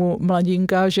jenom mu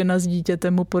mladinká žena s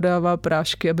dítětem mu podává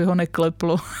prášky, aby ho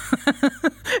nekleplo,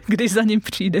 když za ním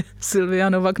přijde Sylvia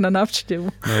Novák na návštěvu.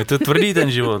 No je to tvrdý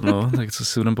ten život, no, tak co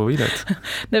si budeme povídat.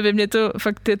 Nevím, mě to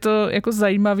fakt je to jako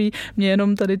zajímavý, mě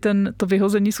jenom tady to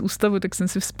vyhození z ústavu, tak jsem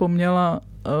si vzpomněla,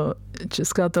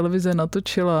 Česká televize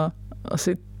natočila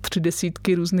asi 30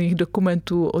 různých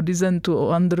dokumentů o disentu,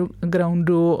 o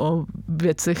undergroundu, o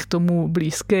věcech tomu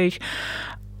blízkých.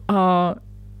 A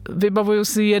vybavuju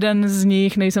si jeden z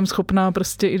nich, nejsem schopná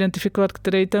prostě identifikovat,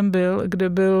 který tam byl, kde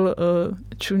byl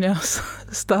Čuňas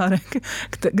Stárek,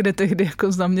 kde tehdy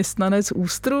jako zaměstnanec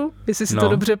Ústru, jestli si to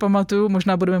dobře pamatuju,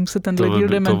 možná budeme muset tenhle díl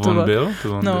dementovat.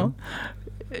 To on byl.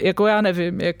 Jako já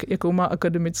nevím, jakou má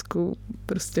akademickou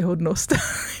prostě hodnost,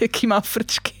 jaký má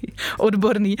frčky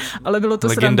odborný, ale bylo to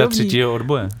Legenda srandovní. Legenda 3.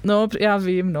 odboje. No, já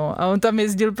vím, no. A on tam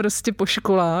jezdil prostě po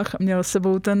školách, měl s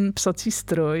sebou ten psací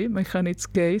stroj,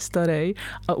 mechanický, starý,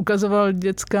 a ukazoval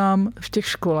dětskám v těch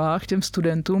školách, těm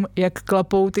studentům, jak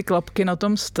klapou ty klapky na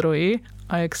tom stroji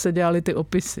a jak se dělaly ty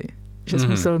opisy. Že jsi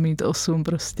musel mít 8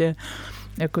 prostě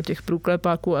jako těch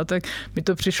průklepáků a tak mi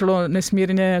to přišlo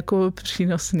nesmírně jako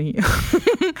přínosný.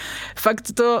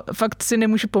 Fakt si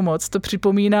nemůžu pomoct. To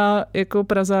připomíná jako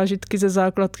prazážitky ze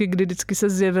základky, kdy vždycky se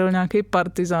zjevil nějaký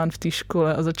partizán v té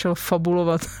škole a začal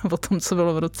fabulovat o tom, co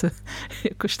bylo v roce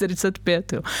jako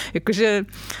 45. Jo. Jakože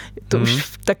to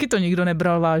už taky to nikdo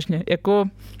nebral vážně. Jako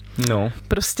no.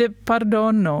 Prostě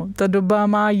pardon, no. Ta doba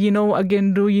má jinou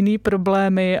agendu, jiný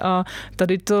problémy a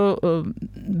tady to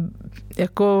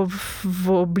jako v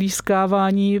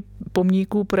oblízkávání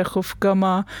pomníků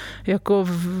prachovkama jako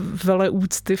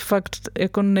veleúcty fakt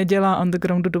jako nedělá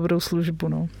undergroundu dobrou službu,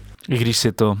 no. I když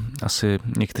si to asi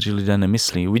někteří lidé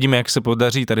nemyslí. Uvidíme, jak se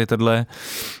podaří tady tato,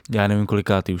 já nevím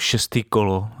kolikátý, už 6.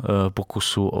 kolo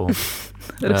pokusu o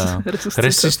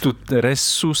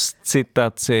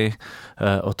resuscitaci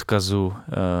odkazu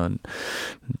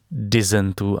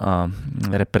disentu a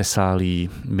represálí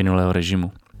minulého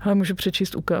režimu. Ale můžu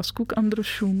přečíst ukázku k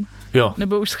Androšům? Jo.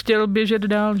 Nebo už chtěl běžet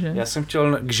dál, že? Já jsem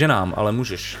chtěl k ženám, ale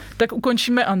můžeš. Tak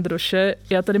ukončíme Androše.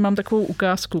 Já tady mám takovou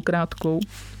ukázku krátkou,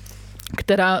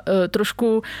 která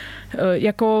trošku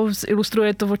jako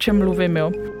ilustruje to, o čem mluvím,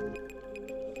 jo.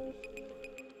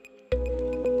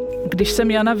 Když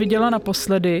jsem Jana viděla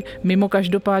naposledy, mimo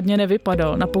každopádně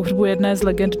nevypadal. Na pohřbu jedné z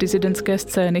legend disidentské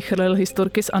scény chrlil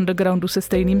historky z undergroundu se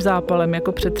stejným zápalem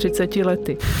jako před 30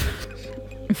 lety.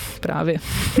 Právě.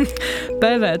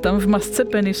 PV tam v masce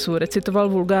penisu recitoval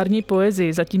vulgární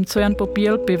poezii, zatímco Jan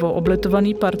popíjel pivo,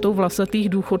 obletovaný partou vlasatých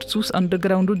důchodců z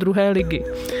undergroundu 2. ligy.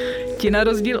 Ti na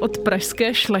rozdíl od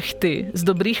pražské šlechty z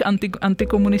dobrých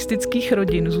antikomunistických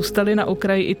rodin zůstali na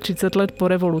okraji i 30 let po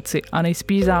revoluci a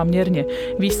nejspíš záměrně.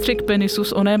 Výstřik penisu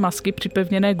z oné masky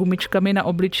připevněné gumičkami na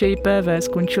obličeji PV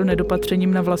skončil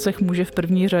nedopatřením na vlasech muže v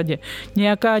první řadě.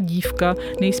 Nějaká dívka,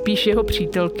 nejspíš jeho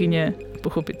přítelkyně,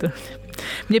 pochopitelně,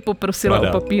 mě poprosila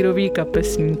o papírový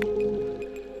kapesník.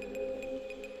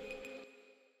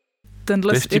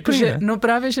 Tenhle, jakože, no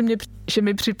právě, že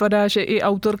mi připadá, že i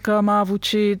autorka má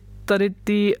vůči tady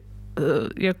ty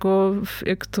jako,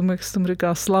 jak se tomu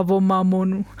říká,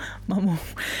 slavomamonu,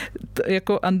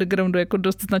 jako undergroundu, jako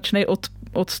dost značný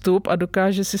odstup a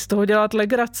dokáže si z toho dělat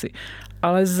legraci.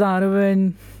 Ale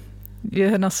zároveň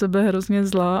je na sebe hrozně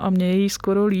zlá a mě je jí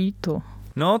skoro líto.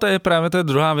 No, to je právě ta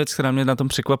druhá věc, která mě na tom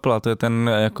překvapila, to je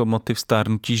ten jako motiv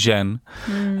stárnutí žen,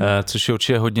 což je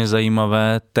určitě hodně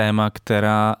zajímavé téma,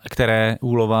 které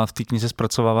Hůlová v té knize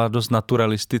zpracovává dost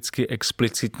naturalisticky,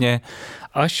 explicitně,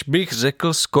 až bych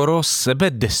řekl skoro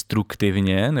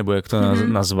sebedestruktivně, nebo jak to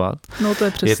nazvat. No, to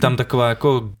je přesně. Je tam taková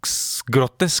jako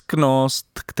grotesknost,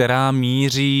 která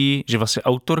míří, že vlastně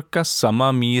autorka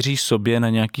sama míří sobě na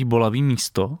nějaký bolavý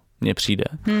místo, mně přijde.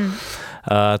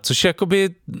 Což je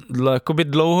jakoby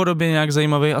dlouhodobě nějak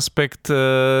zajímavý aspekt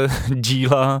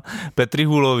díla Petry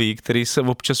Hůlový, který se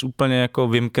občas úplně jako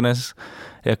vymkne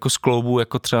jako z kloubu,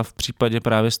 jako třeba v případě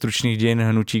právě Stručných dějin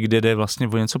hnutí, kde jde vlastně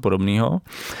o něco podobného.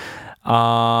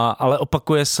 Ale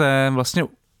opakuje se vlastně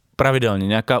pravidelně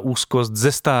nějaká úzkost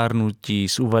ze stárnutí,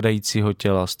 z uvadajícího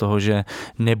těla, z toho, že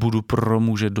nebudu pro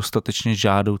muže dostatečně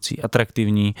žádoucí,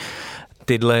 atraktivní.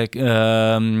 Tyhle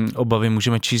obavy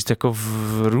můžeme číst jako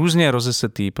různě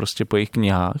rozesetý prostě po jejich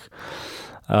knihách.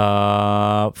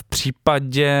 V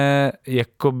případě,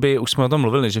 jakoby, už jsme o tom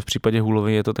mluvili, že v případě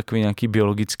Hůlovy je to takový nějaký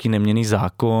biologický neměnný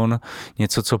zákon,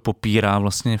 něco, co popírá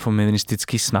vlastně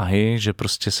feministické snahy, že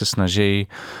prostě se snaží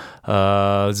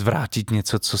zvrátit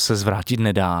něco, co se zvrátit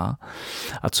nedá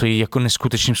a co ji jako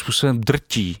neskutečným způsobem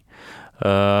drtí.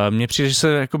 Mně přijde, že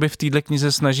se jakoby v této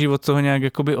knize snaží od toho nějak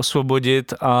jakoby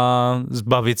osvobodit a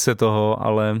zbavit se toho,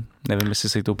 ale nevím, jestli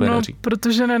se jí to úplně daří.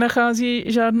 Protože nenachází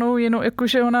žádnou jinou,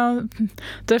 jakože ona,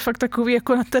 to je fakt takový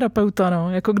jako na terapeuta,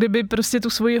 no. Jako kdyby prostě tu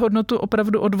svoji hodnotu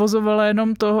opravdu odvozovala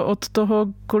jenom od toho,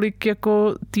 kolik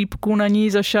jako týpků na ní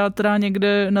zašátrá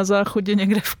někde na záchodě,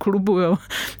 někde v klubu, jo.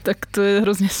 Tak to je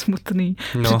hrozně smutný.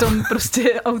 No. Přitom prostě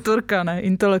je autorka, ne,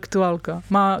 intelektuálka.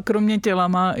 Má kromě těla,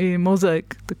 má i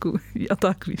mozek, takový a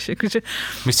tak, víš, jakože.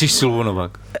 Myslíš Silvu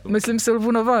Novák? Myslím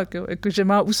Silvu Novák, jo, jakože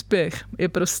má úspěch. Je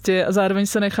prostě a zároveň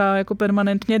se nechá jako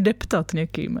permanentně deptat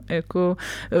někým. Jako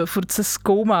furt se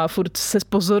zkoumá, furt se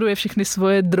pozoruje všechny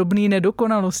svoje drobné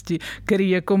nedokonalosti, které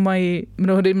jako mají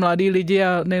mnohdy mladí lidi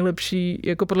a nejlepší,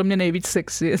 jako podle mě nejvíc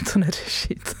sexy je to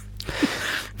neřešit.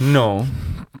 No,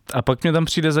 a pak mě tam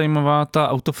přijde zajímavá ta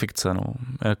autofikce, no,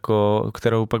 jako,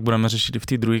 kterou pak budeme řešit i v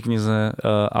té druhé knize,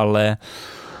 ale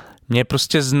mě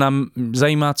prostě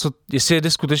zajímá, jestli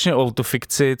jde skutečně o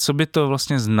autofikci, co by to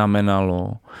vlastně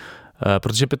znamenalo.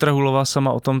 Protože Petra Hůlová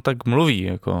sama o tom tak mluví,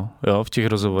 jako, jo, v těch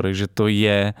rozhovorech, že to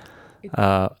je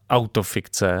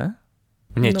autofikce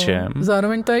v něčem. No,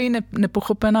 zároveň ta její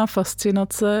nepochopená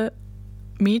fascinace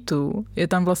mýtů je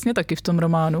tam vlastně taky v tom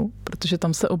románu, protože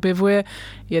tam se objevuje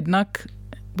jednak,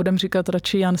 budeme říkat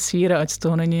radši Jan Síra, ať z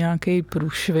toho není nějaký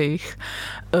průšvih,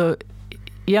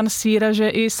 Jan Síra, že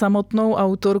i samotnou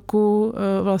autorku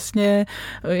vlastně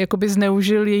jakoby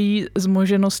zneužil její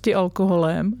zmoženosti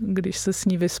alkoholem, když se s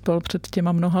ní vyspal před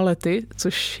těma mnoha lety,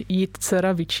 což jí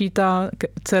dcera vyčítá,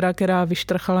 dcera, která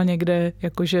vyštrchala někde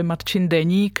jakože matčin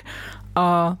deník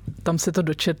a tam se to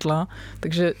dočetla.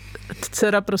 Takže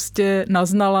dcera prostě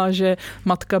naznala, že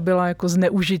matka byla jako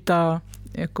zneužitá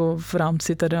jako v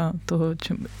rámci teda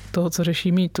toho co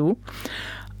řeší mýtu.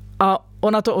 A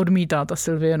ona to odmítá, ta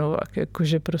Sylvie Novák,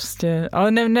 jakože prostě,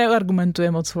 ale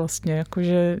neargumentuje moc vlastně,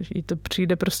 jakože jí to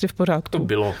přijde prostě v pořádku. To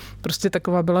bylo. Prostě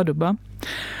taková byla doba.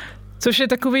 Což je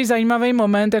takový zajímavý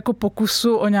moment jako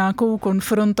pokusu o nějakou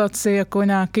konfrontaci, jako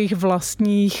nějakých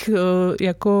vlastních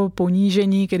jako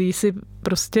ponížení, který si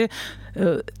prostě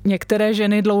některé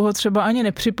ženy dlouho třeba ani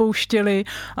nepřipouštěly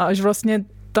a až vlastně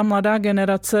ta mladá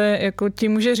generace jako ti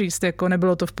může říct, jako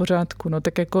nebylo to v pořádku, no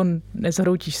tak jako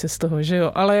nezhroutíš se z toho, že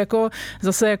jo, ale jako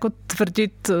zase jako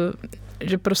tvrdit,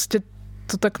 že prostě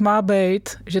to tak má být,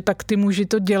 že tak ty muži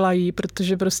to dělají,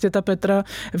 protože prostě ta Petra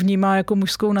vnímá jako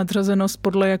mužskou nadřazenost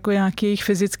podle jako nějaké jejich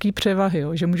fyzické převahy,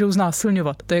 jo, že můžou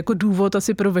znásilňovat. To je jako důvod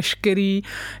asi pro veškerý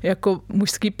jako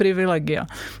mužský privilegia,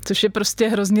 což je prostě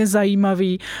hrozně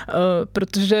zajímavý,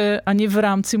 protože ani v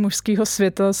rámci mužského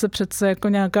světa se přece jako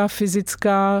nějaká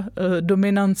fyzická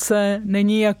dominance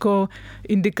není jako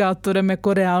indikátorem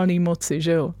jako reálný moci,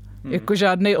 že jo. Jako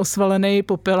žádný osvalený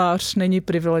popelář není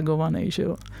privilegovaný, že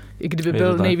jo. I kdyby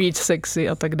byl nejvíc sexy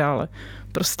a tak dále.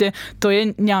 Prostě to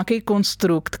je nějaký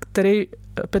konstrukt, který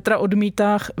Petra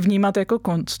odmítá vnímat jako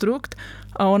konstrukt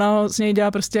a ona z něj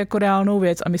dělá prostě jako reálnou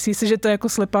věc a myslí si, že to je jako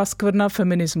slepá skvrna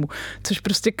feminismu, což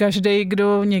prostě každej,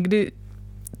 kdo někdy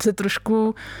se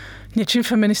trošku něčím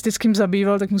feministickým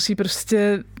zabýval, tak musí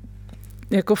prostě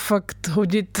jako fakt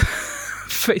hodit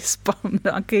facepalm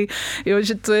nějaký, jo,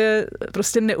 že to je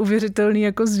prostě neuvěřitelný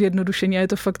jako zjednodušení a je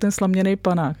to fakt ten slaměnej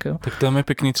panák, jo. Tak tam je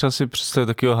pěkný třeba si představit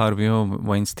takového Harveyho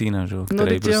Weinsteina, že?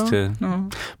 Který prostě,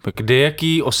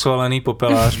 kdejaký osvalený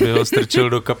popelář by ho strčil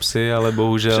do kapsy, ale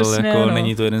bohužel přesně, jako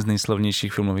není to jeden z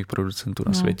nejslavnějších filmových producentů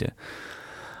na světě.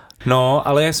 No,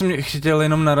 ale já jsem chtěl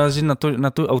jenom narazit na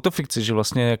tu autofikci, že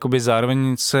vlastně jakoby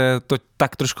zároveň se to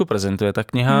tak trošku prezentuje, ta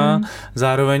kniha,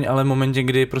 zároveň ale v momentě,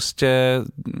 kdy prostě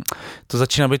to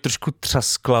začíná být trošku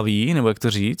třasklavý, nebo jak to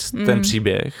říct, ten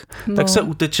příběh, tak se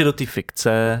uteče do té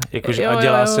fikce, jakože, a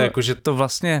dělá se, jakože to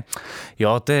vlastně,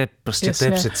 to je prostě, to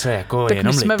je přece jako tak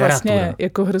jenom literatura. Tak my jsme vlastně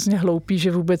jako hrozně hloupí,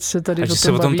 že vůbec se tady o tom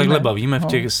se o tom takhle bavíme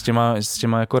s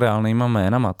těma jako reálnýma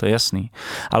jménama, to je jasný.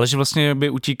 Ale že vlastně by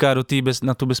utíká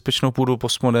na tu bezpečnou půdu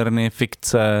postmoderny,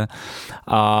 fikce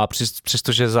a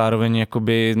přestože zároveň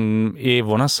jakoby i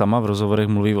ona sama v rozhovorech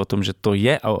mluví o tom, že to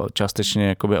je částečně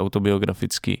jakoby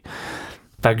autobiografický.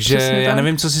 Takže já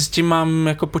nevím, co si s tím mám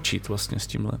jako počít vlastně s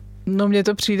tímhle. No mně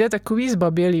to přijde takový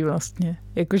zbabělý vlastně.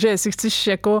 Jakože jestli chceš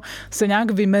jako se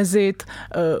nějak vymezit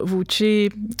vůči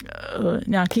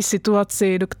nějaký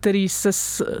situaci, do který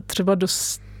ses třeba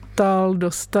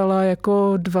dostala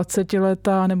jako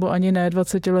 20letá nebo ani ne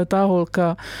 20letá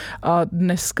holka a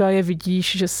dneska je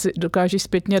vidíš, že si dokážeš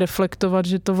zpětně reflektovat,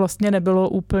 že to vlastně nebylo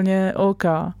úplně OK.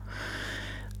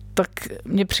 Tak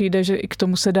mně přijde, že i k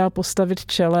tomu se dá postavit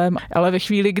čelem, ale ve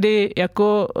chvíli, kdy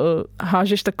jako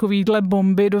hážeš takovýhle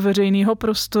bomby do veřejného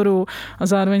prostoru a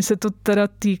zároveň se to teda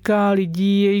týká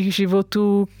lidí, jejich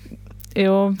životů,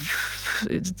 jo,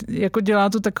 jako dělá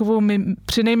to takovou,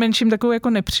 přinejmenším takovou jako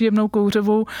nepříjemnou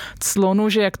kouřovou clonu,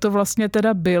 že jak to vlastně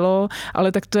teda bylo,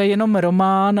 ale tak to je jenom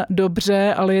román,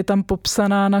 dobře, ale je tam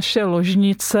popsaná naše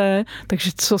ložnice,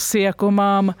 takže co si jako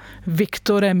mám,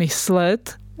 Viktore,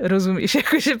 myslet? Rozumíš,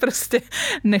 jakože prostě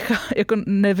jako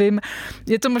nevím.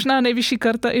 Je to možná nejvyšší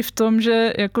karta i v tom,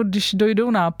 že jako když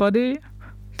dojdou nápady,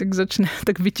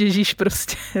 tak vytěžíš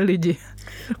prostě lidi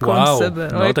kolem sebe.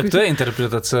 No tak to je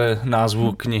interpretace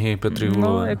názvu knihy Petry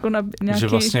Hůlové. No, jako nějaký... Že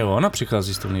vlastně ona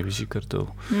přichází s tou nejvyšší kartou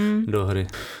do hry.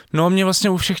 No mě vlastně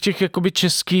u všech těch jakoby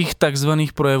českých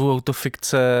takzvaných projevů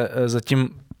autofikce zatím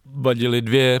vadily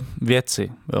dvě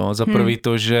věci. Jo. Za prvý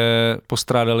to, že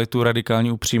postrádali tu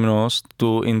radikální upřímnost,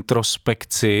 tu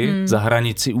introspekci za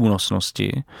hranici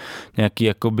únosnosti. Nějaký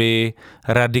jakoby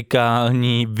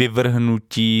radikální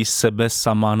vyvrhnutí sebe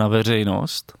sama na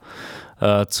veřejnost.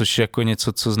 Což je jako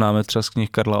něco, co známe třeba z knih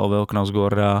Karla Oveho,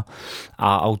 Knausgårda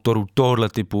a autorů tohohle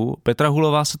typu. Petra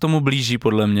Hůlová se tomu blíží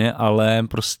podle mě, ale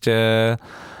prostě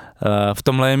v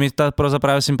tomhle je mi ta proza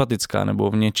právě sympatická, nebo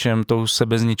v něčem tou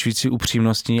sebezničující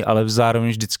upřímností, ale zároveň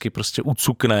vždycky prostě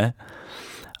ucukne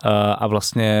a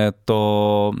vlastně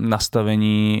to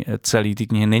nastavení celé té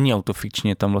knihy není autofikční,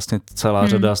 je tam vlastně celá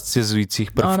řada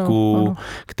scizujících prvků, ano.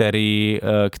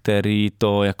 Který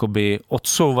to jakoby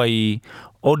odsouvají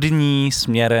od ní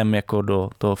směrem jako do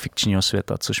toho fikčního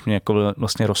světa, což mě jako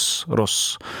vlastně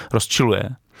rozčiluje.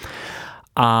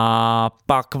 A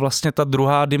pak vlastně ta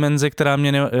druhá dimenze, která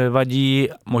mě vadí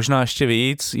možná ještě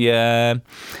víc, je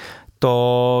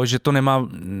to, že to nemá,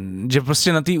 že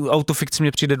prostě na té autofikci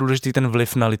mě přijde důležitý ten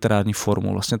vliv na literární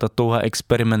formu. Vlastně ta touha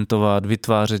experimentovat,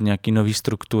 vytvářet nějaký nový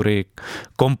struktury,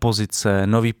 kompozice,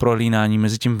 nový prolínání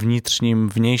mezi tím vnitřním,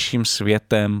 vnějším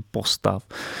světem postav.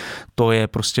 To je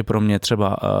prostě pro mě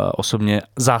třeba osobně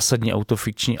zásadní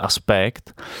autofikční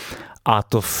aspekt. A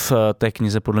to v té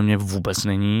knize podle mě vůbec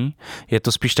není. Je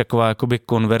to spíš taková jakoby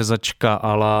konverzačka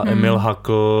a la Emil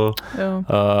Hackl,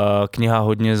 kniha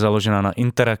hodně založená na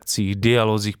interakcích,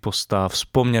 dialozích postav s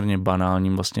poměrně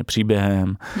banálním vlastně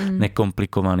příběhem,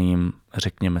 nekomplikovaným,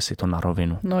 řekněme si to na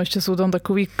rovinu. No ještě jsou tam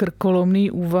takový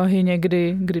krkolomný úvahy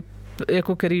někdy,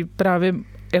 jako který právě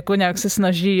jako nějak se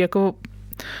snaží jako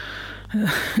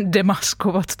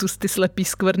demaskovat ty slepý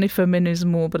skvrny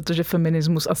feminismu, protože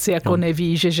feminismus asi jako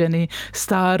neví, že ženy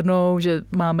stárnou, že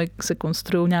se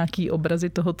konstruují nějaký obrazy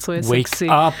toho, co je sexy.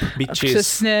 Wake up, bitches. A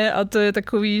přesně, a to je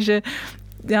takový, že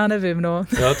já nevím, no.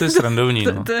 Jo, to je srandovní,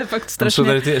 no. To je fakt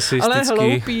strašně, ale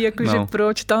hloupý, jakože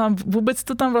proč tam, vůbec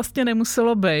to tam vlastně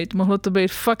nemuselo být. Mohlo to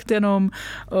být fakt jenom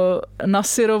na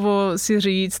syrovo si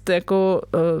říct, jako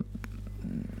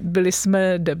byli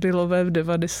jsme debilové v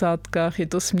 90kách, je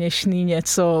to směšný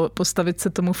něco, postavit se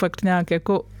tomu fakt nějak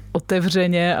jako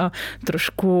otevřeně a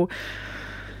trošku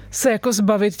se jako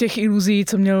zbavit těch iluzí,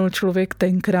 co měl člověk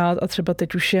tenkrát a třeba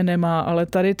teď už je nemá, ale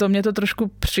tady to mě to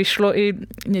trošku přišlo i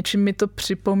něčím mi to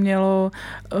připomnělo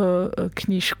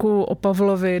knížku o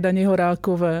Pavlovi Dani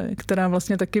Horákové, která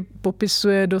vlastně taky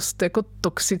popisuje dost jako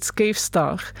toxický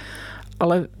vztah,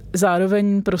 ale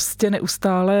zároveň prostě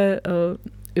neustále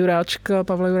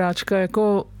Pavla Juráčka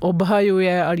jako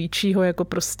obhajuje a líčí ho jako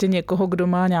prostě někoho, kdo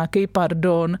má nějaký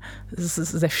pardon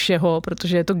ze všeho,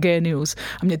 protože je to génius.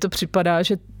 A mně to připadá,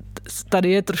 že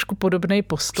tady je trošku podobný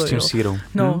postoj. S tím sírou.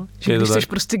 No, že když jsi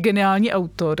prostě geniální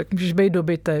autor, tak můžeš být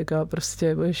dobytek a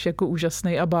prostě budeš jako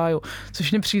úžasný a bájo.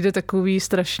 Což mně přijde takový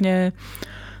strašně,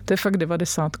 to je fakt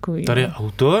 90kový. Tady je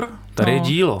autor, tady je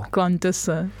dílo. Klaňte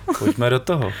se. Pojďme do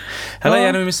toho. Hele,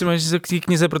 já nevím, jestli máš k té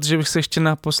knize, protože bych se ještě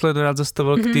naposled rád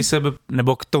zastavil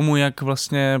nebo k tomu, jak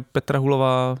vlastně Petra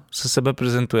Hůlová se sebe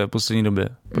prezentuje v poslední době,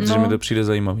 protože mi to přijde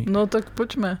zajímavý. No tak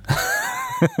pojďme.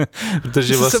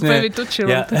 Protože vlastně se úplně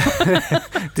vytočila.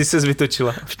 Ty ses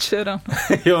vytočila. Včera.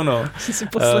 Jo no.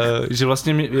 Že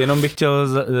vlastně jenom bych chtěl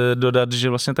dodat, že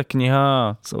vlastně ta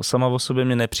kniha sama o sobě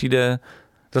mě nepřijde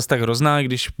zase tak hrozná,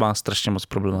 když má strašně moc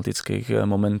problematických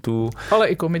momentů. Ale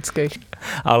i komických.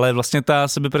 Ale vlastně ta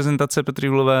sebeprezentace Petry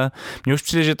Hůlové, mně už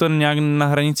přijde, že to je nějak na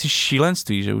hranici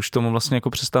šílenství, že už tomu vlastně jako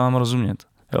přestávám rozumět.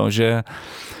 Jo, že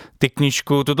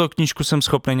tuto knížku jsem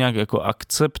schopný nějak jako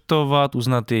akceptovat,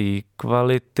 uznat její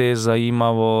kvality,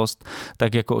 zajímavost,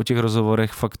 tak jako o těch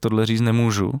rozhovorech fakt tohle říct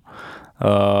nemůžu.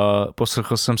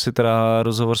 Poslechl jsem si teda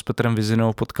rozhovor s Petrem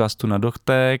Vizinou v podcastu Na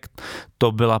Dochtek,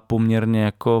 to byla poměrně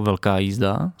jako velká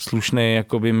jízda, slušný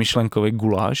jakoby myšlenkový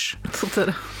guláš. Co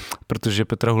teda? Protože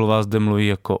Petra Hůlová zde mluví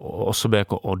jako o sobě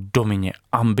jako o domině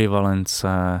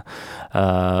ambivalence,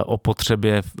 o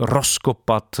potřebě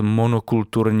rozkopat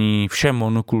vše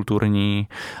monokulturní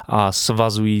a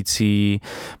svazující.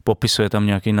 Popisuje tam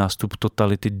nějaký nástup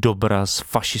totality dobra s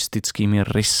fašistickými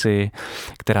rysy,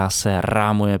 která se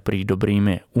rámuje prý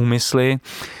dobrými úmysly.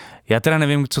 Já teda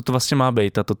nevím, co to vlastně má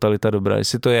být, ta totalita dobra.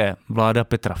 Jestli to je vláda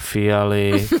Petra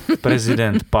Fialy,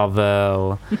 prezident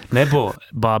Pavel, nebo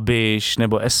Babiš,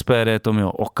 nebo SPD Tomio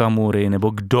Okamury, nebo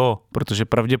kdo, protože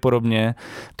pravděpodobně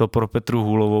to pro Petru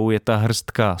Hůlovou je ta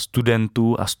hrstka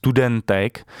studentů a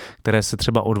studentek, které se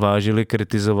třeba odvážily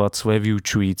kritizovat svoje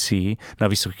vyučující na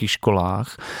vysokých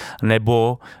školách,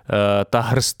 nebo ta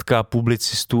hrstka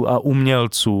publicistů a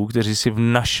umělců, kteří si v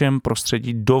našem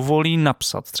prostředí dovolí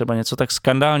napsat třeba něco tak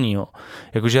skandálního,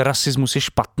 jakože rasismus je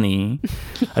špatný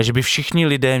a že by všichni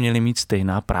lidé měli mít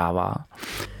stejná práva.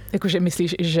 Jakože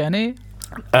myslíš i ženy?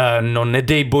 No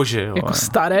nedej bože. Jo. Jako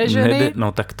staré ženy?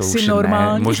 No tak to jsi už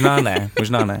normální? Ne.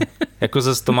 Možná ne. Jako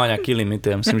zase to má nějaký limity.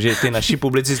 Já myslím, že ty naši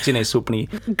publicisti nejsou plný.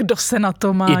 Kdo se na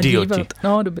to má idioti. dívat?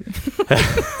 No dobrý.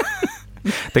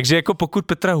 Takže jako pokud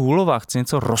Petra Hůlová chce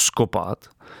něco rozkopat,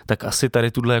 tak asi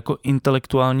tady tuhle jako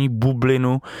intelektuální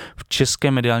bublinu v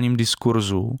českém mediálním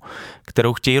diskurzu,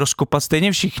 kterou chtějí rozkopat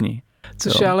stejně všichni.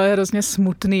 Což je ale hrozně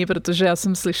smutný, protože já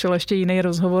jsem slyšela ještě jiný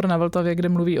rozhovor na Vltavě, kde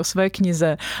mluví o své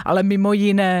knize, ale mimo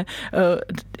jiné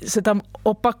se tam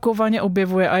opakovaně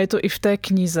objevuje, a je to i v té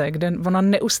knize, kde ona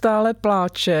neustále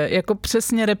pláče, jako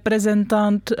přesně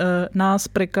reprezentant nás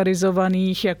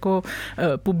prekarizovaných jako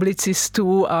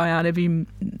publicistů a já nevím,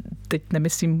 teď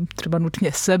nemyslím třeba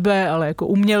nutně sebe, ale jako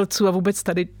umělců a vůbec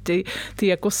tady ty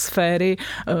jako sféry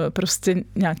prostě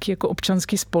nějaký jako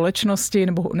občanské společnosti,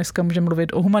 nebo dneska můžeme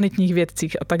mluvit o humanitních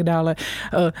vědcích a tak dále.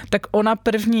 Tak ona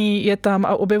první je tam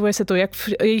a objevuje se to jak v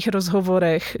jejich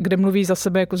rozhovorech, kde mluví za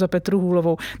sebe jako za Petru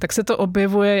Hůlovou, tak se to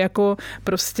objevuje jako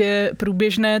prostě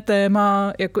průběžné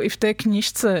téma, jako i v té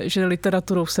knížce, že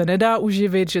literaturou se nedá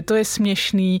uživit, že to je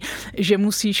směšný, že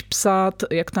musíš psát,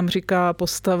 jak tam říká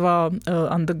postava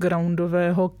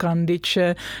undergroundového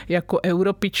kandiče, jako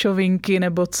europičovinky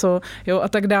nebo co, jo, a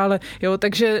tak dále. Jo,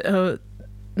 takže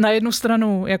na jednu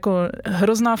stranu jako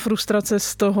hrozná frustrace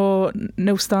z toho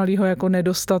neustálého jako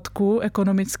nedostatku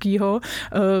ekonomického.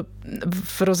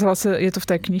 V rozhlase, je to v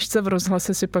té knížce, v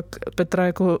rozhlase si pak Petra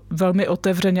jako velmi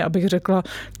otevřeně, abych řekla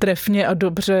trefně a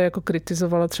dobře jako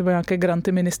kritizovala třeba nějaké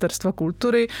granty Ministerstva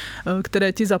kultury,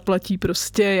 které ti zaplatí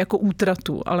prostě jako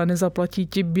útratu, ale nezaplatí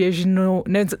ti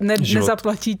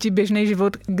nezaplatí ti běžný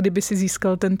život, kdyby si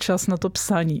získal ten čas na to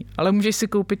psaní. Ale můžeš si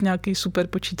koupit nějaký super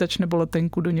počítač nebo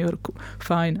letenku do New Yorku.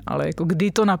 Fajn, ale jako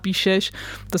kdy to napíšeš,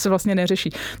 to se vlastně neřeší.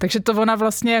 Takže to ona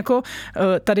vlastně jako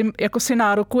tady jako si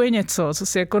nárokuje něco, co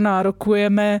si jako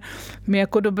nárokujeme my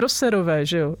jako dobroserové,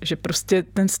 že jo? Že prostě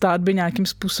ten stát by nějakým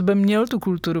způsobem měl tu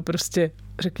kulturu prostě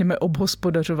řekněme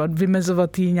obhospodařovat,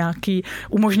 vymezovat jí nějaký,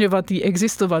 umožňovat jí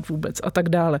existovat vůbec a tak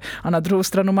dále. A na druhou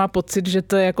stranu má pocit, že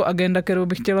to je jako agenda, kterou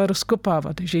by chtěla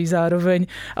rozkopávat, že jí zároveň,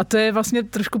 a to je vlastně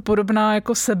trošku podobná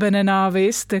jako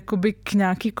sebenenávist, jakoby k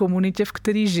nějaký komunitě, v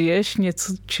který žiješ,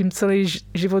 něco, čím celý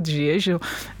život žiješ, že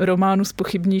románu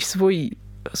zpochybníš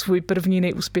svůj první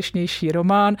nejúspěšnější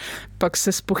román, pak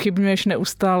se zpochybňuješ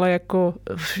neustále jako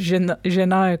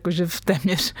žena jakože v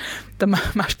téměř tam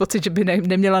máš pocit, že by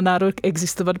neměla nárok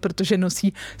existovat, protože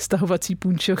nosí stahovací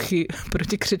punčochy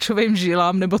proti křečovým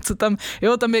žilám, nebo co tam,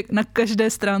 jo, tam je na každé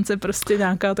stránce prostě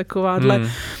nějaká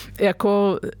takováhle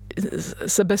jako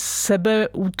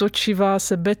sebeútočivá,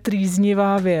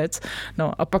 sebetrýznivá věc.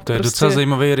 No, a pak to je prostě docela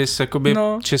zajímavý rys jakoby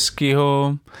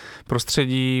českého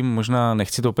prostředí, možná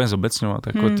nechci to úplně zobecňovat,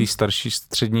 jako ty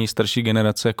starší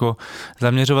generace, jako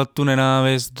zaměřovat tu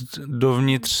nenávist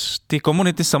dovnitř ty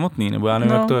komunity samotný, nebo já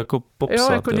nevím, jak to jako popsat.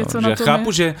 Jo, jako něco že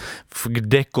chápu, že v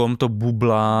kdekom to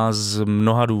bublá z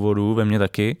mnoha důvodů, ve mně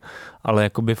taky, ale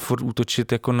jakoby furt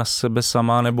útočit jako na sebe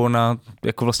sama nebo na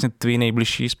jako vlastně tvý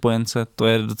nejbližší spojence, to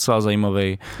je docela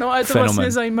zajímavý No a je to fenomén.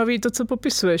 vlastně zajímavý to, co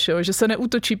popisuješ, jo? Že se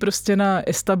neútočí prostě na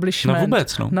establishment, no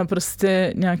vůbec, na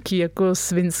prostě nějaký jako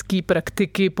svinský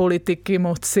praktiky, politiky,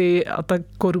 moci a tak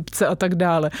korupce a tak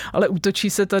dále, ale útočí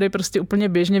se tady prostě úplně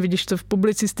běžně, vidíš to v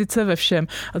publicistice ve všem.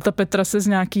 A ta Petra se z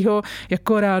nějakého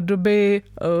jako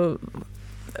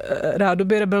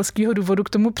rádoby rebelského důvodu k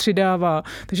tomu přidává.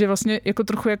 Takže vlastně jako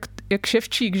trochu jak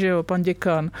Ševčík, že jo, pan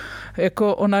děkan.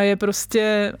 Jako ona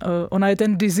je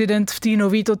ten disident v té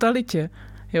nový totalitě.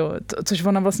 Jo, což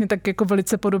ona vlastně tak jako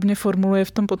velice podobně formuluje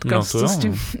v tom podcastu s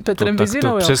tím Petrem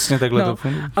Vizinou. Přesně takhle to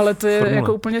funguje. Ale to je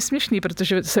jako úplně směšný,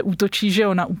 protože se útočí, že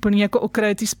jo, na úplně jako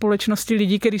okraj té společnosti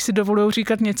lidí, kteří si dovolují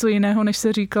říkat něco jiného, než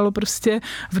se říkalo prostě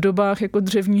v dobách jako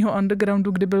dřevního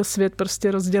undergroundu, kdy byl svět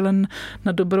prostě rozdělen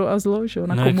na dobro a zlo, že jo,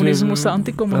 na komunismus a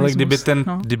antikomunismus.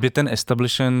 Ale kdyby ten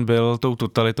establishment byl tou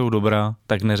totalitou dobra,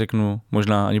 tak neřeknu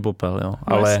možná ani popel, jo.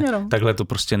 Ale jasně, takhle to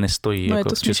prostě nestojí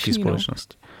jako v české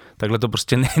společnosti. Takhle to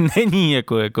prostě není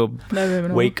jako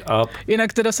nevím, wake up.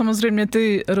 Jinak teda samozřejmě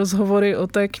ty rozhovory o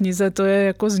té knize, to je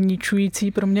jako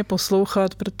zničující pro mě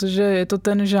poslouchat, protože je to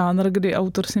ten žánr, kdy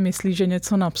autor si myslí, že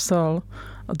něco napsal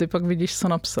a ty pak vidíš, co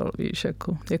napsal, víš,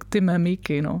 jako, jak ty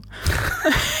memíky, no.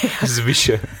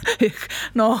 Zvyše.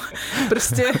 No,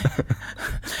 prostě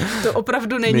to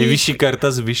opravdu není... Nejvyšší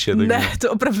karta zvyše. Ne,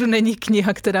 to opravdu není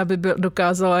kniha, která by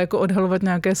dokázala jako odhalovat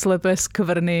nějaké slepé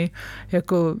skvrny,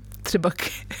 jako třeba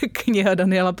kniha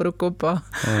Daniela Prokopa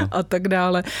a tak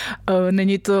dále.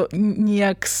 Není to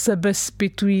nijak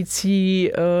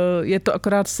sebezpytující, je to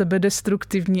akorát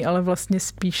sebedestruktivní, ale vlastně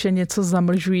spíše něco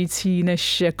zamlžující,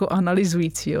 než jako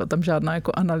analyzující. Jo. Tam žádná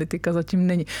jako analytika zatím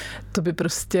není. To by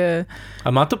prostě...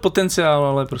 A má to potenciál,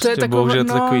 ale prostě to bohužel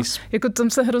takový... Jako tam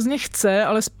se hrozně chce,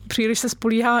 ale příliš se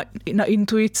spolíhá na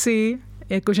intuici,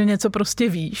 jakože něco prostě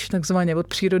víš, takzvaně od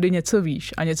přírody něco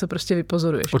víš a něco prostě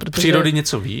vypozoruješ. Od přírody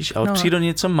něco víš a od přírody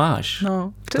něco máš.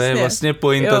 No, přesně. To je vlastně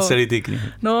pointa celý ty knihy.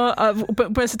 No a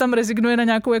úplně se tam rezignuje na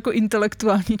nějakou jako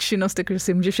intelektuální činnost, takže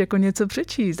si můžeš jako něco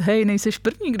přečíst. Hej, nejseš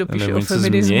první, kdo píše o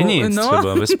feminismu. Změnit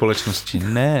třeba ve společnosti.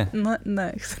 Ne.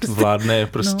 Ne. Vládne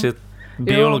prostě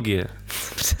biologie.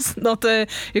 No to je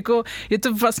jako,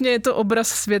 je to obraz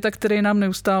světa, který nám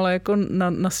neustále jako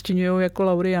nastěňují jako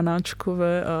Laury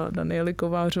Janáčkové a Daniely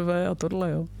Kovářové a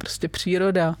tohle, jo. Prostě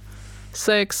příroda,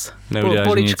 sex,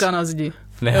 polička na zdi.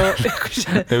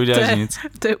 Neuděláš nic.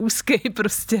 To je úzký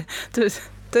prostě,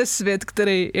 to je svět,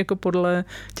 který jako podle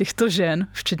těchto žen,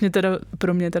 včetně teda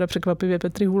pro mě teda překvapivě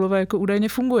Petry Hůlové, jako údajně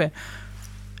funguje.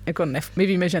 Jako my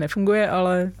víme, že nefunguje,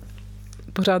 ale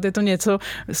pořád je to něco,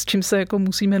 s čím se jako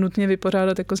musíme nutně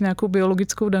vypořádat jako s nějakou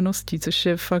biologickou daností, což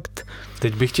je fakt...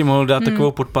 Teď bych ti mohl dát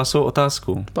takovou podpásovou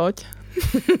otázku. Pojď.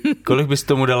 Kolik bys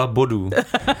tomu dala bodů?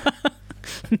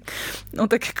 No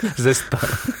tak jako... Ze 100.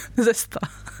 Ze 100.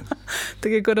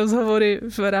 Tak jako rozhovory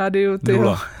v rádiu,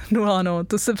 nula, no.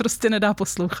 To se prostě nedá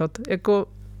poslouchat. Jako,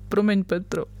 promiň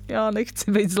Petro, já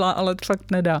nechci být zlá, ale to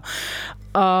fakt nedá.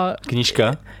 A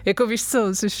knížka? Jako víš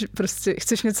co,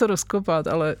 chceš něco rozkopat,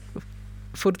 ale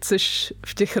furt jsi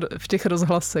v těch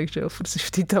rozhlasech, že jo, furt jsi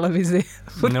v té televizi.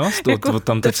 Furt, no,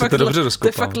 tam teď se to dobře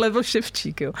rozkopal. To je fakt level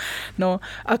Ševčík, jo. No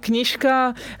a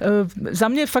knížka za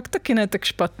mě fakt taky ne tak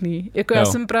špatný. Jako já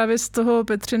jsem právě z toho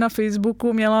Petři na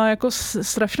Facebooku měla jako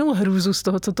strašnou hrůzu z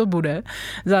toho, co to bude.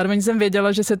 Zároveň jsem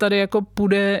věděla, že se tady jako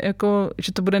půjde, jako,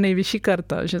 že to bude nejvyšší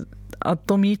karta, že a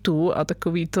to mýtu a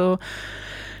takový to,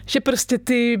 že prostě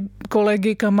ty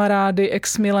kolegy, kamarády,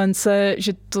 ex-milence,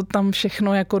 že to tam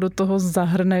všechno jako do toho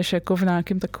zahrneš jako v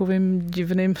nějakým takovým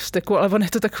divným vzteku, ale on je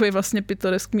to takový vlastně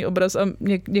pitoreskní obraz a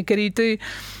některé ty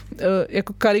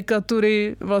jako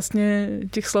karikatury vlastně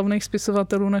těch slavných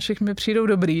spisovatelů našich mi přijdou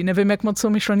dobrý. Nevím, jak moc jsou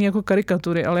myšlený jako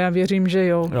karikatury, ale já věřím, že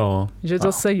jo. Že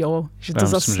zase že to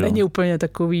zase není úplně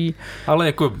takový. Ale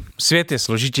jako svět je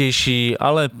složitější,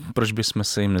 ale proč bychom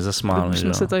se jim nezasmáli? Proč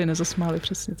bychom se tady nezasmáli,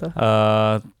 přesně tak.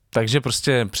 Takže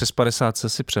prostě přes 50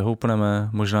 si přehoupneme,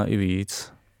 možná i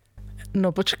víc.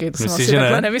 No počkej, to jsem Myslíš, asi že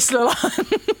takhle ne? nemyslela.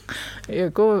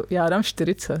 Jako já dám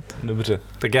 40. Dobře,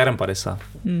 tak já dám 50.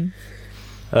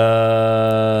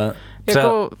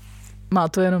 Jako má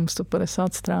to jenom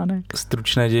 150 stránek.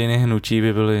 Stručné dějiny hnutí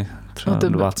by byly třeba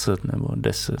 20 nebo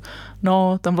 10.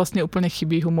 No, tam vlastně úplně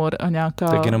chybí humor a nějaká...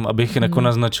 Tak jenom, abych jako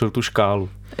naznačil tu škálu.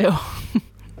 Jo.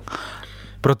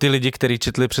 Pro ty lidi, kteří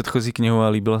četli předchozí knihu a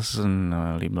líbila se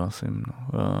jim,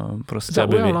 prostě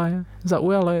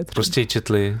Zaujala je. Prostě ji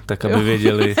četli, tak aby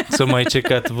věděli, co mají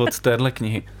čekat od téhle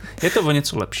knihy. Je to o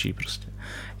něco lepší prostě.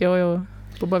 Jo,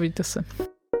 pobavíte se.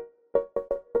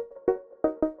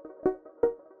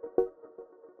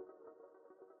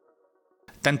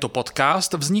 Tento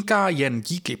podcast vzniká jen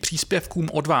díky příspěvkům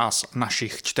od vás,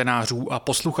 našich čtenářů a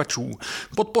posluchačů.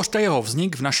 Podpořte jeho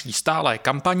vznik v naší stálé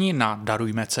kampani na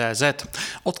darujme.cz.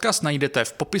 Odkaz najdete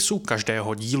v popisu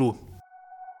každého dílu.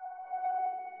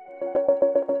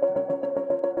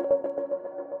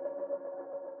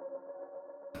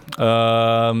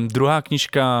 Druhá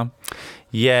knížka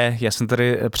je, já jsem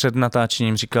tady před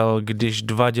natáčením říkal, když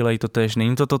dva dělají to též,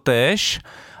 není to též.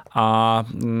 A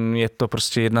je to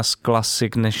prostě jedna z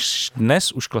klasik,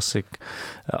 dnes už klasik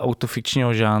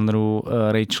autofikčního žánru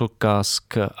Rachel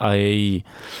Cusk a její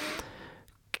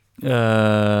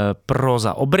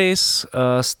proza Obrys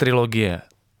z trilogie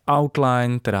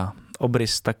Outline, teda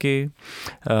Obrys taky.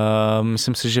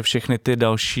 Myslím si, že všechny ty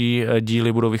další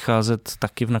díly budou vycházet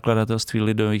taky v nakladatelství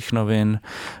Lidových novin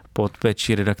pod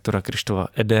péčí redaktora Krištofa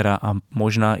Edera a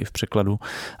možná i v překladu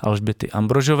Alžběty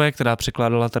Ambrožové, která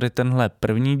překládala tady tenhle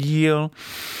první díl.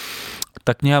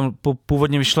 Ta kniha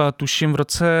původně vyšla, tuším, v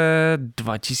roce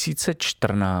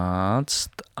 2014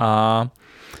 a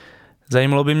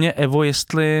zajímalo by mě, Evo,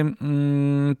 jestli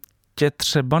tě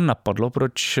třeba napadlo,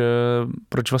 proč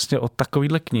vlastně o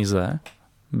takovýhle knize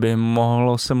by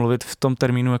mohlo se mluvit v tom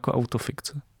termínu jako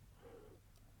autofikce?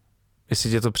 Jestli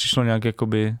tě to přišlo nějak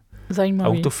jakoby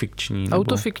zajímavý. Autofikční. Nebo...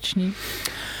 Autofikční.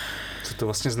 Co to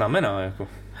vlastně znamená? Jako?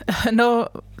 No,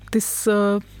 ty jsi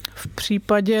v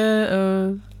případě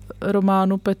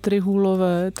románu Petry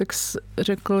Hůlové tak jsi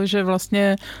řekl, že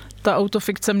vlastně ta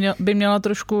autofikce by měla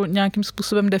trošku nějakým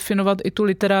způsobem definovat i tu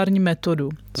literární metodu,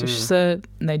 což se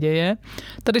neděje.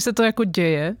 Tady se to jako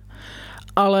děje,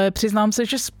 ale přiznám se,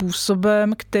 že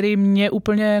způsobem, který mě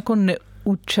úplně jako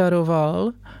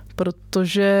neučaroval,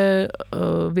 protože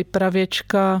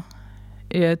vypravěčka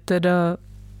je teda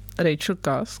Rachel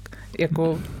Cusk.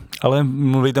 Jako... Ale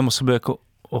mluví tam o sobě jako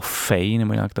o Fej,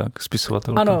 nebo nějak tak,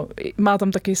 spisovatelka. Ano, má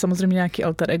tam taky samozřejmě nějaký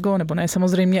alter ego, nebo ne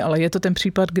samozřejmě, ale je to ten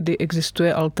případ, kdy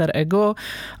existuje alter ego.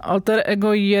 Alter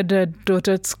ego jede do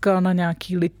Řecka na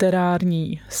nějaký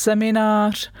literární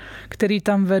seminář, který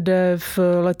tam vede, v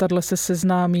letadle se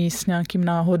seznámí s nějakým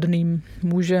náhodným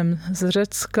mužem z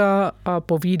Řecka a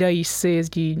povídají si,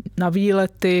 jezdí na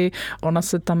výlety, ona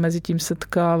se tam mezi tím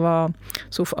setkává,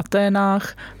 jsou v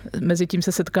Aténách, mezi tím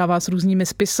se setkává s různými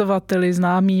spisovateli,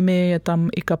 známými, je tam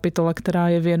i kapitola, která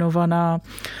je věnovaná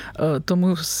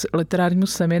tomu literárnímu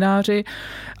semináři.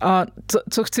 A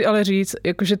co chci ale říct,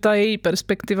 jakože ta její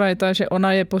perspektiva je ta, že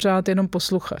ona je pořád jenom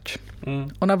posluchač.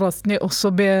 Ona vlastně o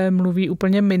sobě mluví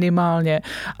úplně minimálně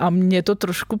a mně to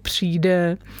trošku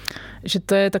přijde, že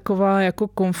to je taková jako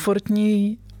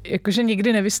komfortní, jakože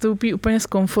nikdy nevystoupí úplně z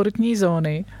komfortní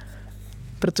zóny,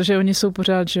 protože oni jsou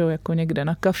pořád, že jo, jako někde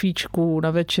na kafíčku,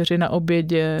 na večeři, na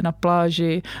obědě, na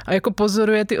pláži a jako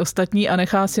pozoruje ty ostatní a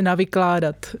nechá si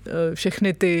navykládat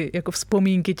všechny ty jako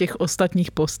vzpomínky těch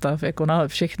ostatních postav, jako na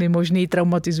všechny možný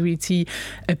traumatizující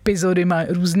epizody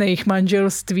různých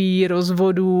manželství,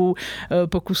 rozvodů,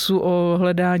 pokusů o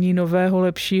hledání nového,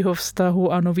 lepšího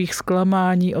vztahu a nových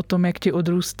zklamání, o tom, jak ti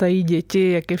odrůstají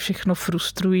děti, jak je všechno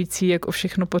frustrující, jak o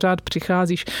všechno pořád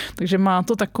přicházíš. Takže má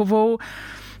to takovou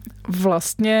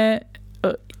vlastně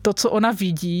to, co ona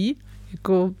vidí,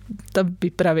 jako ta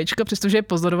vypravěčka, přestože je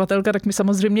pozorovatelka, tak my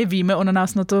samozřejmě víme, ona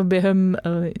nás na to během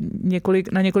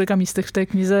na několika místech v té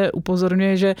knize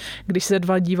upozorňuje, že když se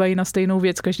dva dívají na stejnou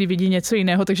věc, každý vidí něco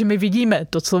jiného, takže my vidíme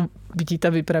to, co vidí ta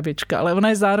vypravěčka, ale ona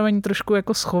je zároveň trošku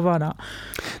jako schovaná.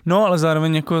 No, ale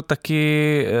zároveň jako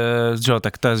taky, že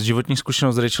tak ta životní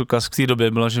zkušenost Rachel Cusk v té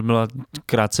době byla, že byla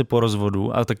krátce po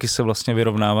rozvodu a taky se vlastně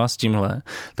vyrovnává s tímhle.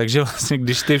 Takže vlastně,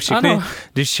 když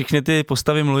všechny ty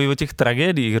postavy mluví o těch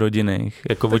tragédiích rodinných,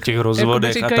 jako tak, o těch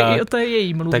rozvodech jako a tak, i o té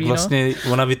její mluví, tak vlastně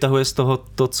ona vytahuje z toho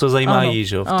to, co zajímá jí,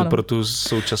 že? Pro tu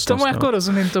současnost. Tomu jako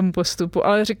rozumím tomu postupu,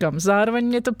 ale říkám, zároveň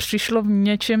mě to přišlo v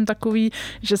něčem takový,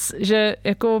 že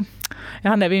jako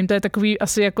já nevím, to je takový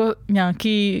asi jako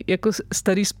nějaký jako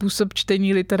starý způsob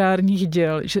čtení literárních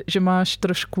děl, že máš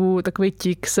trošku takový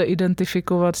tik se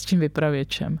identifikovat s tím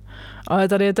vypravěčem. Ale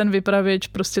tady je ten vypravěč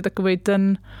prostě takovej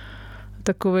ten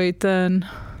takovej ten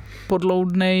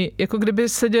podloudnej, jako kdyby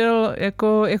seděl,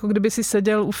 jako kdyby si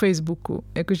seděl u Facebooku.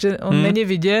 Jakože on není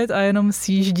vidět a jenom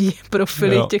sjíždí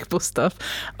profily těch postav,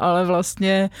 ale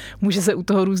vlastně může se u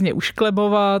toho různě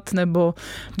ušklebovat, nebo...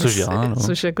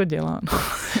 Což jako dělá.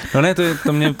 No ne,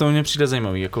 to mě přijde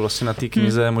zajímavý, jako vlastně na té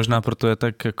knize, možná proto je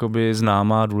tak jakoby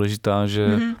známá, důležitá,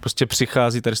 že prostě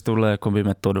přichází tady s touhle jakoby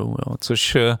metodou, jo,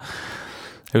 což...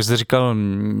 Jak jsi říkal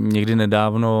někdy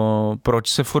nedávno, proč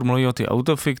se formulují o ty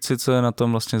autofikci, co je na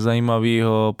tom vlastně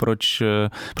zajímavýho, proč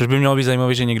by mělo být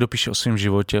zajímavý, že někdo píše o svém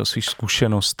životě, o svých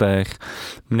zkušenostech,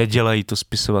 nedělají to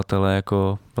spisovatelé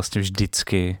jako vlastně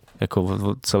vždycky,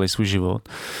 jako celý svůj život,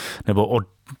 nebo o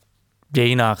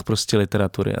dějinách prostě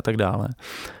literatury a tak dále.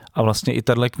 A vlastně i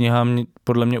tahle kniha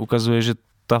podle mě ukazuje, že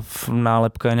ta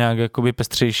nálepka je nějak jakoby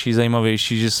pestřejší,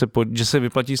 zajímavější, že se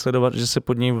vyplatí sledovat, že se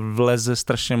pod ní vleze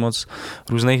strašně moc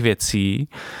různých věcí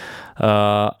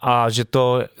a že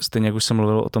to, stejně jak už jsem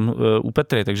mluvil o tom u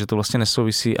Petry, takže to vlastně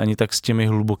nesouvisí ani tak s těmi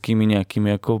hlubokými nějakými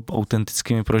jako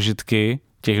autentickými prožitky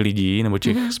těch lidí nebo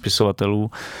těch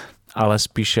spisovatelů, ale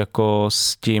spíš jako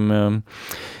s tím,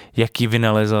 jaký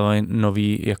vynalézají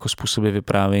nový jako způsoby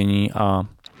vyprávění a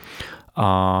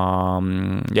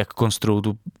jak konstruují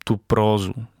tu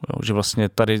prózu. Jo? Že vlastně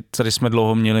tady jsme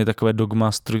dlouho měli takové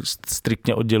dogma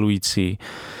striktně oddělující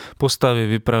postavy,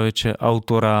 vypravěče,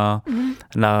 autora.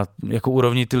 Na jako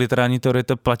úrovni ty literární teorie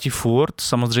to platí furt,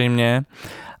 samozřejmě,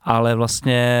 ale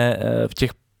vlastně v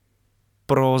těch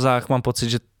prózách mám pocit,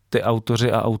 že ty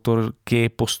autoři a autorky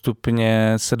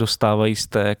postupně se dostávají z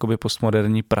té jakoby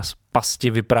postmoderní pasti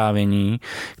vyprávění,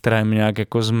 která jim nějak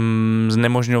jako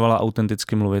znemožňovala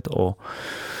autenticky mluvit o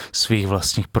svých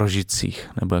vlastních prožitcích,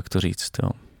 nebo jak to říct, jo.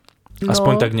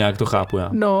 Aspoň tak nějak to chápu já.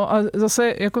 No a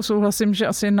zase jako souhlasím, že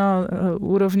asi na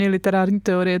úrovni literární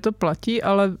teorie to platí,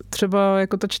 ale třeba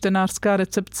jako ta čtenářská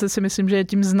recepce si myslím, že je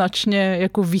tím značně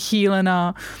jako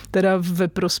vychýlená teda ve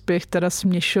prospěch teda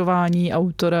směšování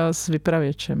autora s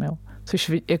vypravěčem, jo.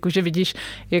 Což jakože vidíš,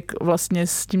 jak vlastně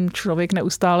s tím člověk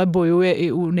neustále bojuje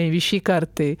i u nejvyšší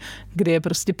karty, kdy je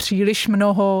prostě příliš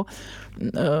mnoho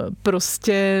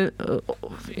prostě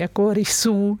jako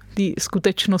rysů té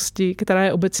skutečnosti, která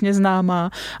je obecně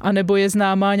známá, anebo je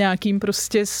známá nějakým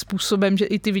prostě způsobem, že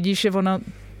i ty vidíš, že ona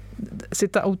si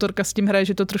ta autorka s tím hraje,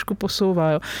 že to trošku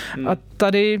posouvá. Jo. A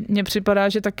tady mně připadá,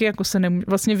 že taky jako se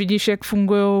vlastně vidíš, jak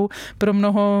fungujou pro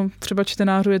mnoho třeba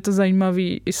čtenářů je to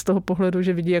zajímavý i z toho pohledu,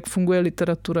 že vidí, jak funguje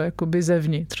literatura jakoby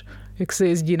zevnitř. Jak se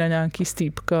jezdí na nějaký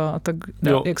stýpka a tak,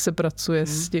 jak se pracuje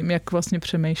s tím, jak vlastně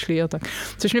přemýšlí a tak.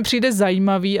 Což mi přijde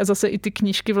zajímavý a zase i ty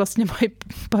knížky vlastně mají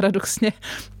paradoxně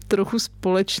trochu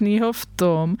společného v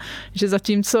tom, že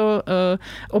zatímco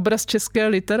obraz české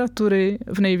literatury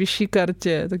v nejvyšší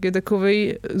kartě, tak je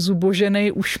takovej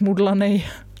zubožený, ušmudlaný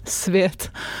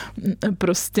svět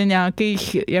prostě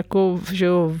nějakých jako že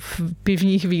jo,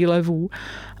 pivních výlevů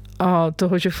a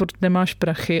toho, že furt nemáš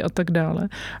prachy a tak dále.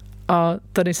 A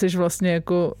tady seš vlastně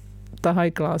jako ta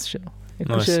high class, že jo.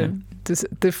 Jako, no, že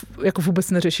ty jako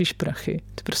vůbec neřešíš prachy.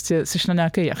 Ty prostě seš na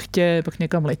nějaké jachtě, pak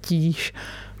někam letíš,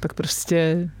 pak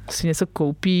prostě si něco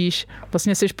koupíš.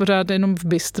 Vlastně jsi pořád jenom v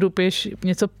bistru, piješ,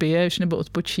 něco piješ nebo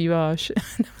odpočíváš,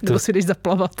 nebo si jdeš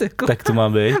zaplavat. Jako. Tak to má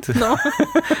být. No,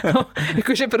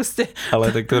 jakože prostě...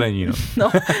 Ale tak to není, no.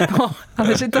 No,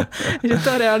 ale že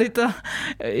ta realita,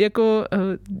 jako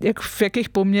v jakých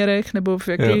poměrech, nebo v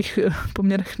jakých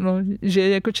poměrech, no, že je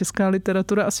jako česká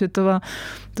literatura a světová,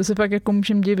 to se pak jako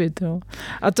můžem divit, jo.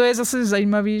 A to je zase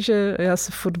zajímavý, že já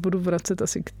se furt budu vracet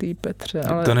asi k té Petře.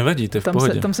 Ale to nevadí, to je v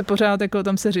pohodě. Tam se pořád, jako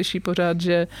tam se řeší pořád,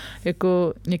 že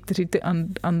jako někteří ty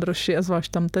androši a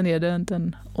zvlášť tam ten jeden,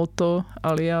 ten Otto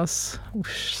alias,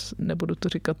 už nebudu to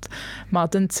říkat, má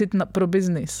ten cit pro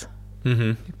biznis.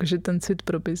 Mm-hmm. Jakože ten cit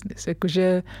pro biznis.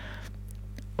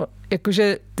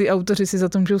 Jakože ty autoři si za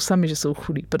to můžou sami, že jsou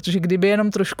chudí. Protože kdyby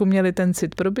jenom trošku měli ten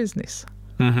cit pro biznis,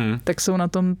 tak jsou na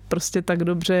tom prostě tak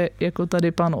dobře, jako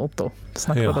tady pan Otto s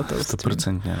nakladatelstvím.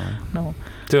 100%. No.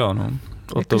 Jo, no.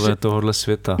 Otové tohohle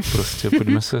světa. Prostě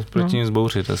pojďme se proti ním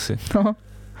zbouřit asi. No.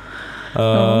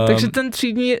 Takže ten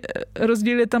třídní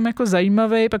rozdíl je tam jako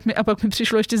zajímavý, pak mi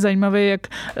přišlo ještě zajímavé, jak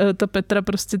ta Petra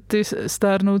prostě ty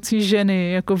stárnoucí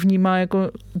ženy jako vnímá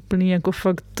jako úplný jako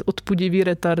fakt odpudivý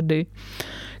retardy,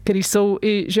 který jsou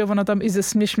i, že ona tam i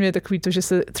zesměšňuje takový to, že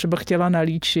se třeba chtěla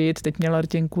nalíčit, teď měla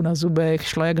rtěnku na zubech,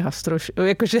 šla jak hastroš,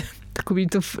 jakože takový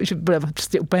to, že byla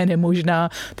prostě úplně nemožná,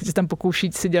 teď se tam pokouší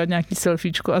si dělat nějaký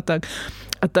selfiečko a tak.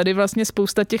 A tady vlastně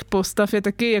spousta těch postav je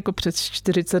taky jako přes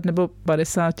 40 nebo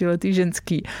 50 letý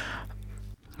ženský.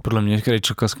 Podle mě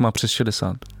Hřebejkovský má přes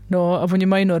 60. No a oni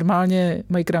mají normálně,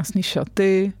 mají krásné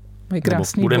šaty, mají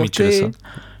krásné boty.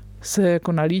 se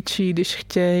jako nalíčí, když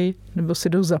chtějí, nebo si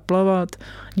jdou zaplavat.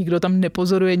 Nikdo tam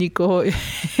nepozoruje nikoho,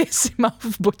 jestli má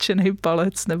vbočený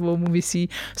palec, nebo mu visí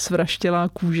svraštělá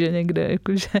kůže někde,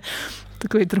 jakože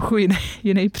takový trochu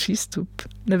jiný přístup.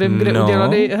 Nevím, kde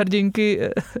udělali hrdinky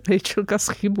Rachelka z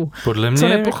chybu. Podle mě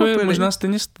jako je možná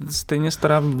stejně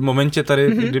stará v momentě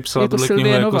tady, kdy psala jako tuhle knihu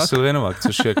jako Sylvie Novák,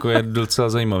 což jako je docela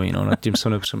zajímavý, no, nad tím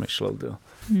jsem nepřemýšlel.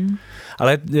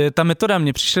 Ale ta metoda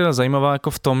mě přišla zajímavá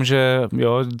jako v tom, že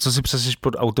jo, co si přesíš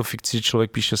pod autofikcí, že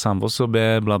člověk píše sám o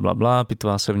sobě, bla, bla, bla,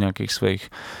 pitvá se v nějakých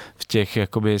těch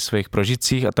jakoby svých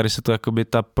prožitcích a tady se to jakoby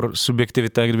ta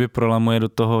subjektivita kdyby prolamuje do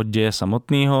toho děje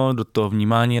samotného, do toho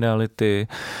vnímání reality,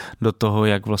 do toho,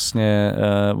 jak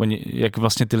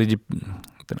vlastně ty lidi,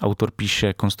 ten autor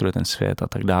píše, konstruuje ten svět a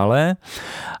tak dále.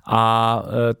 A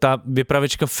ta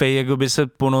vypravěčka Faye jakoby se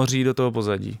ponoří do toho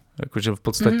pozadí. Jakože v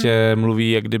podstatě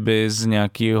mluví jak kdyby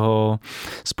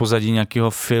z pozadí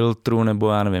nějakého filtru,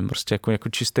 nebo já nevím, prostě jako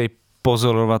čistý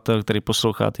pozorovatel, který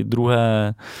poslouchá ty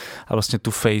druhé a vlastně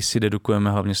tu Faye si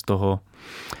dedukujeme hlavně z toho,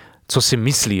 co si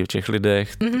myslí o těch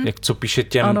lidech, jak co píše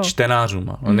těm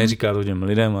čtenářům. On neříká to těm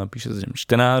lidem, ale píše to těm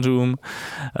čtenářům.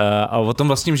 A o tom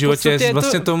vlastním životě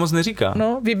vlastně toho moc neříká.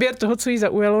 No, výběr toho, co jí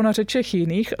zaujalo na řečech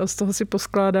jiných a z toho si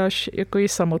poskládáš jako ji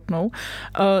samotnou.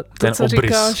 Ten co obrys.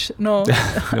 Říkáš, no,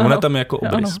 ona tam je jako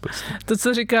obrys. Prostě. To,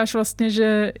 co říkáš vlastně,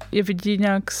 že je vidí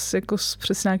nějak jako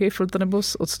přes nějaký filtr nebo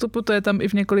z odstupu, to je tam i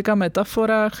v několika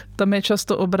metaforách. Tam je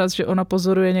často obraz, že ona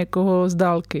pozoruje někoho z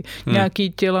dálky. Nějaký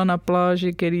těla na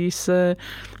pláži, který se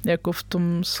jako v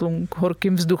tom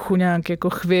horkým vzduchu nějak jako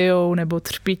chvějou, nebo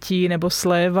třpití, nebo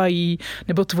slévají,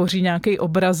 nebo tvoří nějaký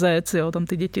obrazec, jo, tam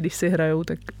ty děti, když si hrajou,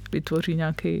 tak vytvoří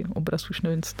nějaký obraz, už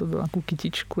nevím, co to bylo, nějakou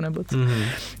kytičku, nebo co.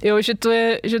 Jo, že to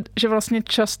je, že vlastně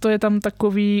často je tam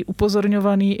takový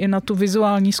upozorňovaný i na tu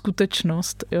vizuální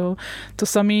skutečnost, jo. To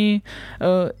samý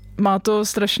má to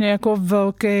strašně jako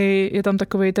velký, je tam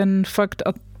takovej ten fakt,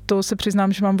 a to se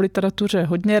přiznám, že mám v literatuře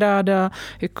hodně ráda,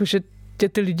 jakože tě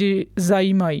ty lidi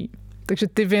zajímají. Takže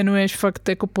ty věnuješ fakt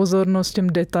jako pozornost těm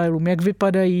detailům, jak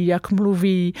vypadají, jak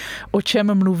mluví, o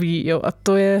čem mluví, jo. A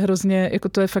to je hrozně, jako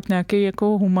to je fakt nějaký jako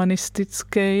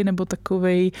humanistický nebo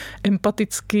takovej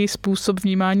empatický způsob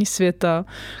vnímání světa,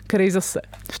 který zase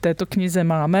v této knize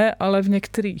máme, ale v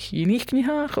některých jiných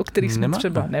knihách, o kterých jsme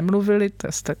třeba nemluvili, to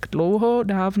je tak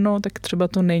dávno, tak třeba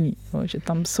to není. Jo. Že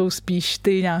tam jsou spíš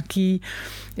ty nějaký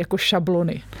jako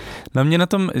šablony. Na mě na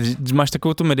tom, máš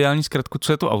takovou tu mediální zkratku,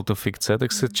 co je to autofikce,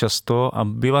 tak se často, a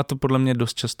bývá to podle mě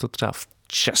dost často třeba v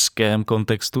českém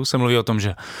kontextu, se mluví o tom,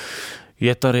 že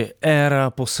je tady éra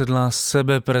posedlá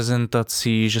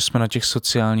sebeprezentací, že jsme na těch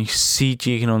sociálních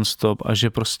sítích non-stop a že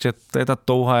prostě to je ta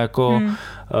touha jako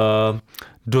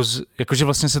jakože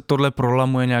vlastně se tohle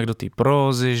prolamuje nějak do té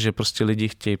prózy, že prostě lidi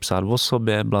chtějí psát o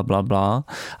sobě, bla, bla, bla.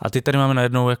 A ty tady máme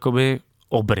najednou jakoby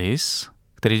obrys,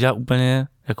 který dělá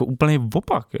úplný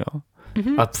opak, jo.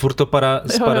 A furt to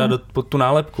spadá pod tu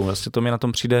nálepku. Vlastně to mi na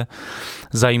tom přijde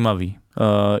zajímavý.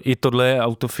 I tohle je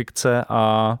autofikce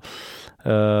a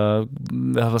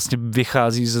vlastně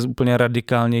vychází z úplně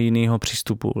radikálně jiného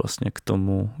přístupu vlastně k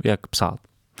tomu, jak psát.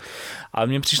 A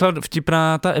mně přišla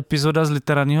vtipná ta epizoda z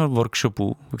literárního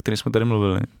workshopu, o kterém jsme tady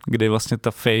mluvili, kdy vlastně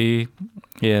ta Faye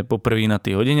je poprvé na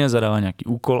té hodině, zadává nějaký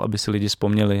úkol, aby si lidi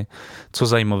vzpomněli, co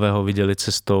zajímavého viděli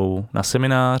cestou na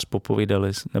seminář,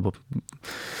 popovídali, nebo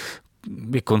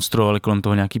vykonstruovali kolem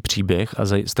toho nějaký příběh a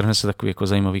strhne se takový jako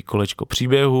zajímavý kolečko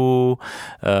příběhu,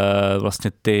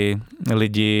 vlastně ty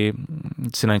lidi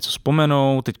si na něco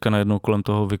vzpomenou, teďka najednou kolem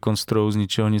toho vykonstruují z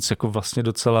ničeho nic jako vlastně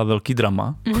docela velký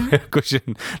drama, jakože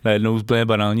najednou úplně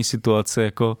banální situace,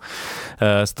 jako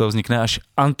z toho vznikne až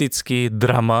antický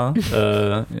drama,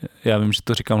 já vím, že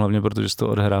to říkám hlavně, protože se to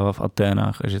odhrává v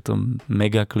Aténách a že to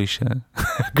mega klišé,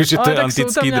 jakože to je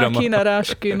antický drama. Ale tak jsou tam nějaký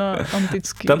narážky na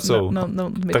antický. Tam jsou,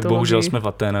 tak bohužel jsme v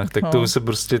Aténách, tak to se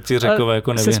prostě ti Řekové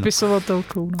jako nevěnou. Se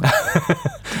spisovatelkou, no.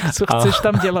 Co chceš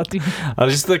tam dělat?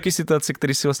 Ale že jsou to taky situace,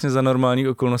 které si vlastně za normální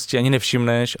okolnosti ani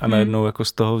nevšimneš a najednou jako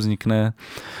z toho vznikne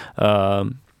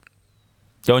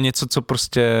něco, co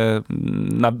prostě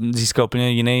získá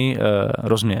úplně jiný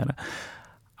rozměr.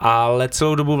 Ale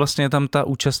celou dobu vlastně je tam ta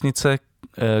účastnice,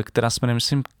 která se jmenuje,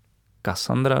 myslím,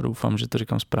 Cassandra, doufám, že to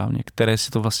říkám správně, které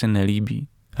si to vlastně nelíbí.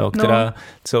 Jo, která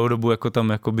celou dobu jako tam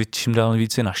jakoby čím dál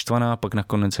více naštvaná, pak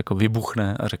nakonec jako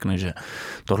vybuchne a řekne, že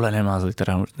tohle nemá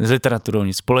s literaturou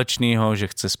nic společného, že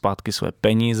chce zpátky své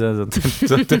peníze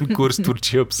za ten kurz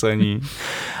tvůrčího psaní.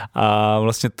 A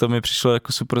vlastně to mi přišlo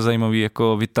jako super zajímavý,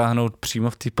 jako vytáhnout přímo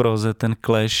v té proze ten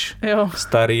clash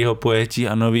starého pojetí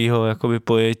a nového jakoby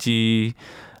pojetí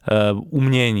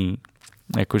umění.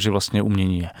 Jakože vlastně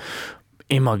umění je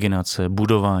imaginace,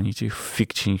 budování těch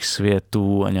fikčních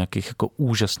světů a nějakých jako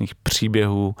úžasných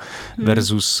příběhů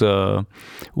versus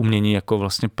umění jako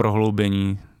vlastně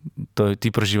prohloubení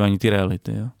ty prožívání té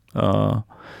reality. Jo.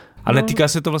 A netýká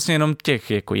se to vlastně jenom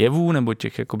těch jako jevů nebo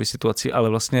těch jakoby situací, ale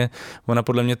vlastně ona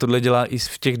podle mě tohle dělá i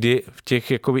v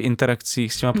těch jakoby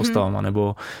interakcích s těma postavama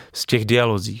nebo v těch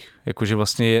dialozích. Jakože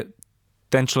vlastně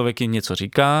ten člověk jim něco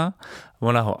říká,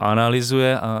 ona ho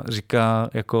analyzuje a říká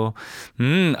jako,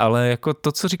 ale jako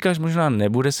to, co říkáš, možná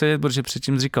nebude sedět, protože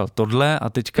předtím říkal tohle a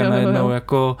teďka najednou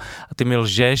jako, a ty mi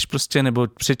lžeš prostě, nebo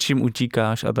před čím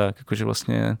utíkáš a tak, jakože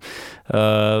vlastně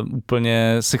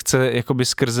úplně se chce jakoby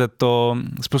skrze to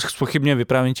zpochybně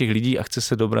vyprávění těch lidí a chce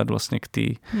se dobrat vlastně k té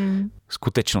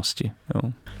skutečnosti.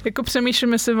 Jo. Jako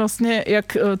přemýšlíme si vlastně,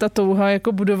 jak ta touha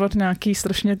jako budovat nějaký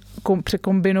strašně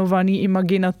překombinovaný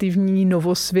imaginativní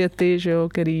novosvěty, že jo,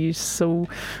 který jsou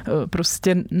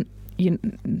prostě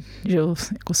že jo,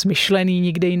 jako smyšlený,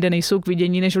 nikde jinde nejsou k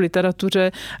vidění než v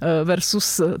literatuře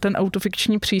versus ten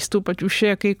autofikční přístup, ať už je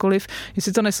jakýkoliv,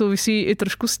 jestli to nesouvisí i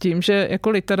trošku s tím, že jako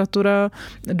literatura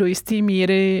do jisté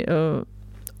míry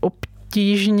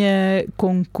obtížně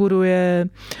konkuruje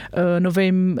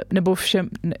novým, nebo všem,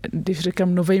 když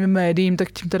říkám novým médiím,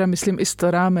 tak tím teda myslím i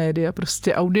stará média,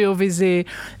 prostě audiovizi,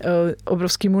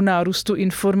 obrovskému nárůstu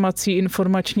informací,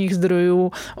 informačních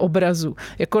zdrojů, obrazu.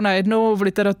 Jako najednou v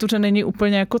literatuře není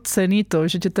úplně jako cenný to,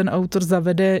 že tě ten autor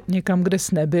zavede někam, kde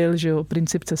jsi nebyl, že jo,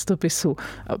 princip cestopisu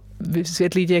a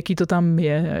vysvětlí tě, jaký to tam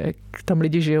je, jak tam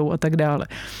lidi žijou a tak dále.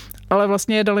 Ale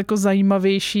vlastně je daleko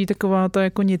zajímavější taková ta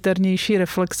jako niternější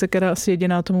reflexe, která asi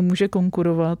jediná tomu může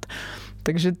konkurovat.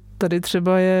 Takže tady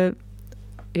třeba je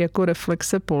jako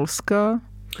reflexe Polska,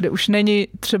 kde už není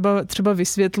třeba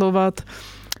vysvětlovat,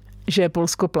 že je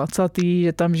Polsko placatý,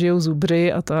 že tam žijou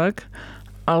zubři a tak,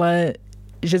 ale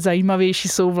že zajímavější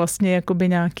jsou vlastně jakoby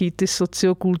nějaký ty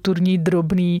sociokulturní,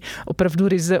 drobný, opravdu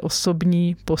ryze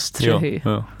osobní postřehy.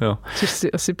 Jo. Což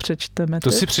si asi přečteme.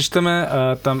 To si přečteme,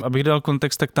 tam, abych dal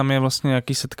kontext, tak tam je vlastně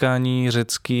nějaký setkání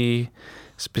řecký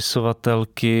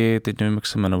spisovatelky, teď nevím, jak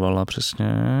se jmenovala přesně,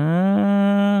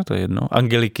 to je jedno,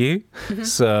 Angeliky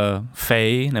s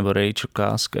Faye nebo Rachel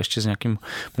Kask, ještě s nějakým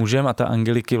mužem a ta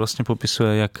Angeliky vlastně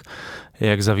popisuje,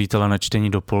 jak zavítala na čtení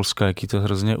do Polska, jak jí to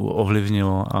hrozně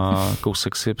ovlivnilo a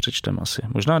kousek si přečtem asi.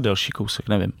 Možná další kousek,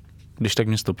 nevím. Když tak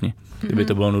mě stopni, kdyby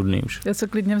to bylo nudný už. Já se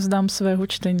klidně vzdám svého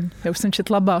čtení. Já už jsem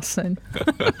četla báseň.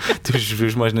 Ty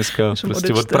už máš dneska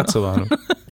prostě odpracováno.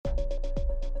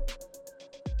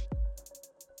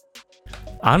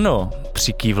 Ano,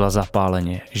 přikývla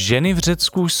zapáleně. Ženy v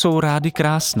Řecku jsou rády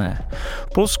krásné.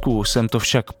 V Polsku jsem to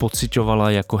však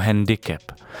pociťovala jako handicap.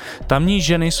 Tamní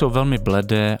ženy jsou velmi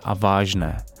bledé a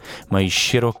vážné. Mají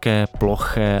široké,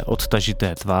 ploché,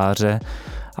 odtažité tváře,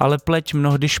 ale pleť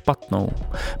mnohdy špatnou.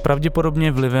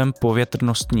 Pravděpodobně vlivem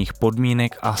povětrnostních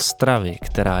podmínek a stravy,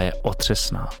 která je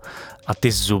otřesná. A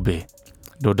ty zuby,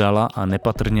 dodala a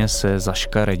nepatrně se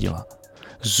zaškaredila.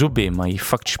 Zuby mají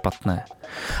fakt špatné.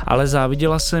 Ale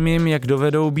záviděla jsem jim, jak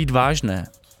dovedou být vážné.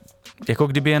 Jako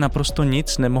kdyby je naprosto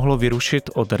nic nemohlo vyrušit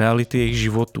od reality jejich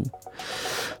životů.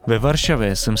 Ve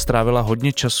Varšavě jsem strávila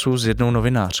hodně času s jednou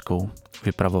novinářkou,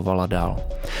 vypravovala dál.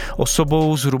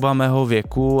 Osobou zhruba mého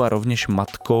věku a rovněž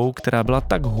matkou, která byla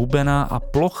tak hubená a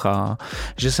plochá,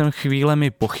 že jsem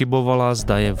chvílemi pochybovala,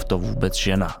 zda je to vůbec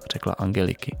žena, řekla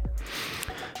Angeliky.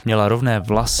 Měla rovné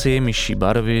vlasy, myší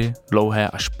barvy, dlouhé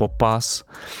až po pas,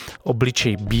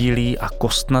 obličej bílý a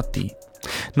kostnatý.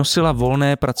 Nosila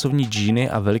volné pracovní džíny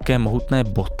a veliké mohutné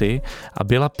boty a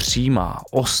byla přímá,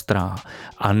 ostrá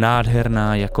a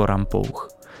nádherná jako rampouch.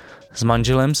 S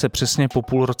manželem se přesně po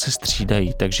půl roce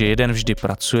střídají, takže jeden vždy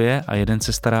pracuje a jeden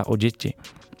se stará o děti.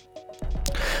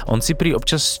 On si prý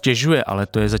občas stěžuje, ale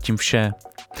to je zatím vše.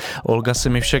 Olga se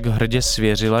mi však hrdě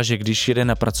svěřila, že když jede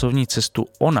na pracovní cestu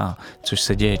ona, což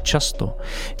se děje často,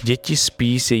 děti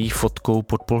spí s její fotkou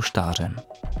pod polštářem.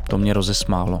 To mě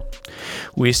rozesmálo.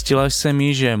 Ujistila jsem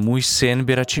jí, že můj syn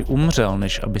by radši umřel,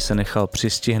 než aby se nechal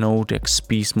přistihnout, jak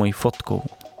spí s mojí fotkou.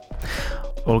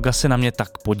 Olga se na mě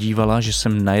tak podívala, že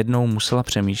jsem najednou musela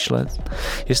přemýšlet,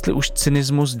 jestli už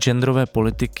cynismus genderové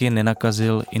politiky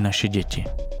nenakazil i naše děti.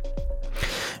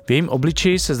 V jejím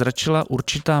obličeji se zračila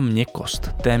určitá měkkost,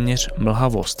 téměř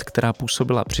mlhavost, která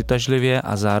působila přitažlivě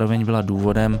a zároveň byla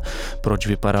důvodem, proč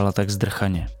vypadala tak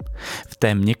zdrchaně. V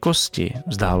té měkkosti,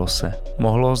 zdálo se,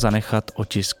 mohlo zanechat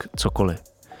otisk cokoliv.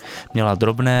 Měla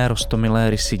drobné, roztomilé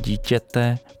rysy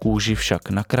dítěte, kůži však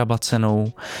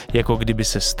nakrabacenou, jako kdyby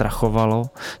se strachovalo,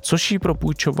 což jí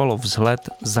propůjčovalo vzhled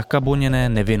zakaboněné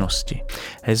nevinnosti.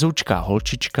 Hezoučká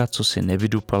holčička, co si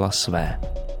nevydupala své.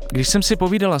 Když jsem si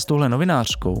povídala s touhle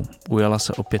novinářkou, ujala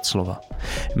se opět slova.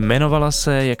 Jmenovala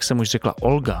se, jak jsem už řekla,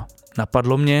 Olga.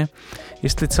 Napadlo mě,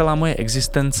 jestli celá moje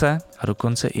existence a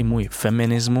dokonce i můj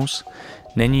feminismus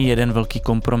není jeden velký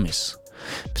kompromis.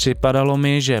 Připadalo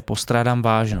mi, že postrádám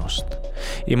vážnost.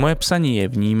 I moje psaní je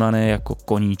vnímané jako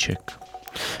koníček.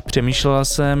 Přemýšlela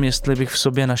jsem, jestli bych v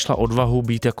sobě našla odvahu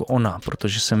být jako ona,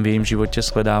 protože jsem v jejím životě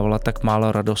shledávala tak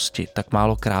málo radosti, tak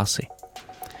málo krásy.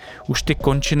 Už ty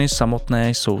končiny samotné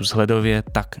jsou vzhledově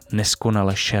tak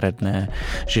neskonale šeredné,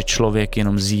 že člověk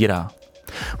jenom zírá.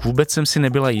 Vůbec jsem si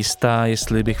nebyla jistá,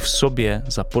 jestli bych v sobě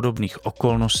za podobných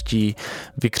okolností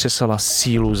vykřesala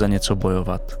sílu za něco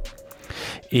bojovat.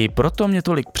 I proto mě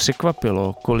tolik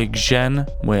překvapilo, kolik žen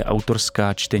moje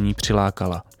autorská čtení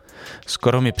přilákala.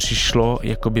 Skoro mi přišlo,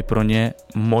 jako by pro ně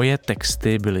moje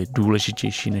texty byly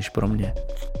důležitější než pro mě.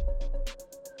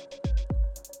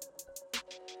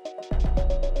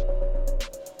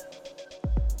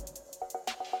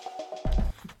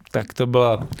 Tak to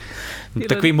byla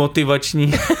takový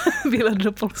motivační... Výlet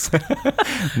do Polska.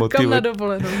 Kam na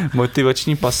dovolenou.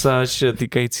 Motivační pasáž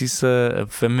týkající se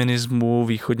feminismu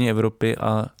východní Evropy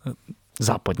a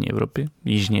západní Evropy,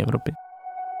 jižní Evropy.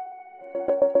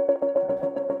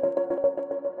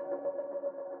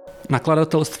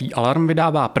 Nakladatelství Alarm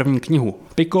vydává první knihu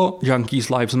Piko, Junkies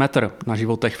Lives Matter, na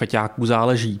životech feťáků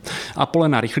záleží. A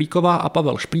Polena Rychlíková a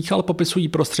Pavel Šplíchal popisují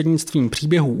prostřednictvím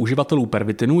příběhů uživatelů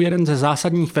pervitinu jeden ze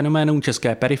zásadních fenoménů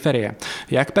české periferie.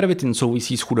 Jak pervitin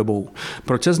souvisí s chudobou?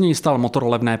 Proč se z něj stal motor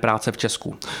levné práce v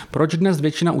Česku? Proč dnes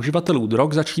většina uživatelů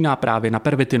drog začíná právě na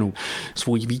pervitinu?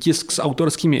 Svůj výtisk s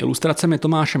autorskými ilustracemi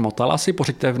Tomáše Motala si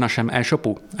pořiďte v našem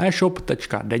e-shopu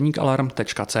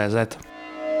e-shop.denikalarm.cz.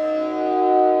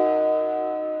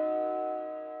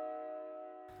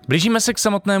 Blížíme se k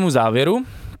samotnému závěru.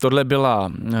 Tohle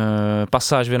byla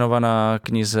pasáž věnovaná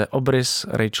knize Obrys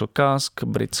Rachel Cusk,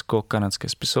 britsko-kanadské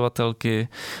spisovatelky,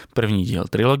 první díl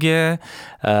trilogie,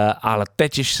 ale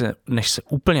teď, než se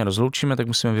úplně rozloučíme, tak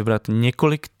musíme vybrat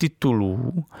několik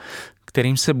titulů,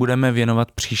 kterým se budeme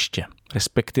věnovat příště,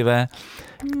 respektive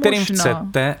kterým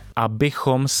chcete,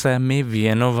 abychom se my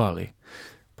věnovali,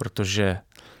 protože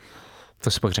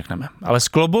to si pak řekneme. Ale z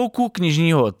klobouku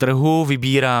knižního trhu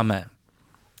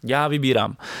Já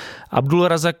vybírám Abdul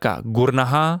Razaka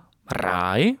Gurnaha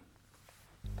Ráj.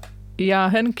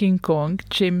 Jahen King Kong,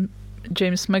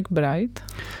 James McBride.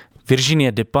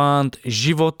 Virginie Despentes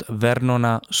Život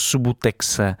Vernona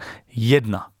Subutexe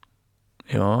 1.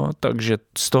 Jo, takže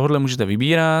z tohohle můžete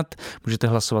vybírat, můžete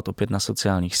hlasovat opět na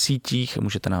sociálních sítích,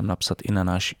 můžete nám napsat i na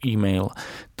náš e-mail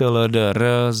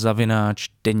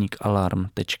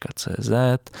tldr@denikalarm.cz.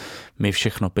 My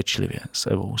všechno pečlivě s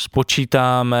Evou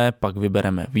spočítáme, pak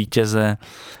vybereme vítěze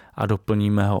a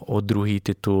doplníme ho o druhý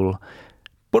titul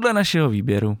podle našeho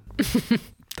výběru.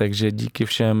 Takže díky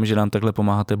všem, že nám takhle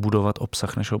pomáháte budovat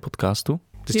obsah našeho podcastu.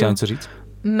 Ty jsi chtěla něco říct?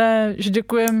 Ne, že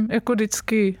děkujem jako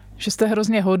vždycky, že jste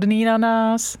hrozně hodný na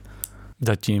nás.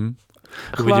 Zatím.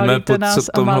 Uvidíme po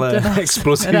tomhle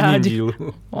explozivním dílu.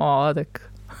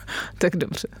 Tak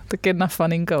dobře. Tak jedna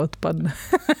faninka odpadne.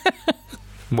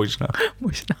 Možná.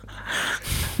 Možná.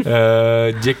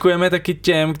 Děkujeme taky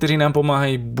těm, kteří nám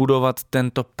pomáhají budovat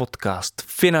tento podcast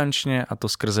finančně, a to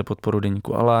skrze podporu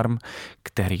deníku Alarm,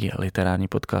 který literární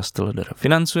podcast LDR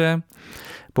financuje.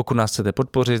 Pokud nás chcete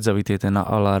podpořit, zavítejte na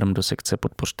Alarm do sekce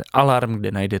Podpořte Alarm,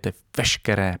 kde najdete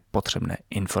veškeré potřebné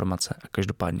informace. A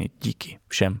každopádně díky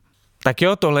všem. Tak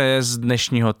jo, tohle je z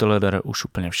dnešního TLDR už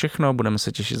úplně všechno. Budeme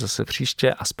se těšit zase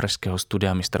příště a z pražského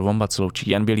studia Mr. Wombat se loučí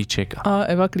Jan Bělíček a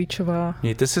Eva Klíčová.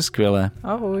 Mějte se skvěle.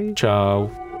 Ahoj. Čau.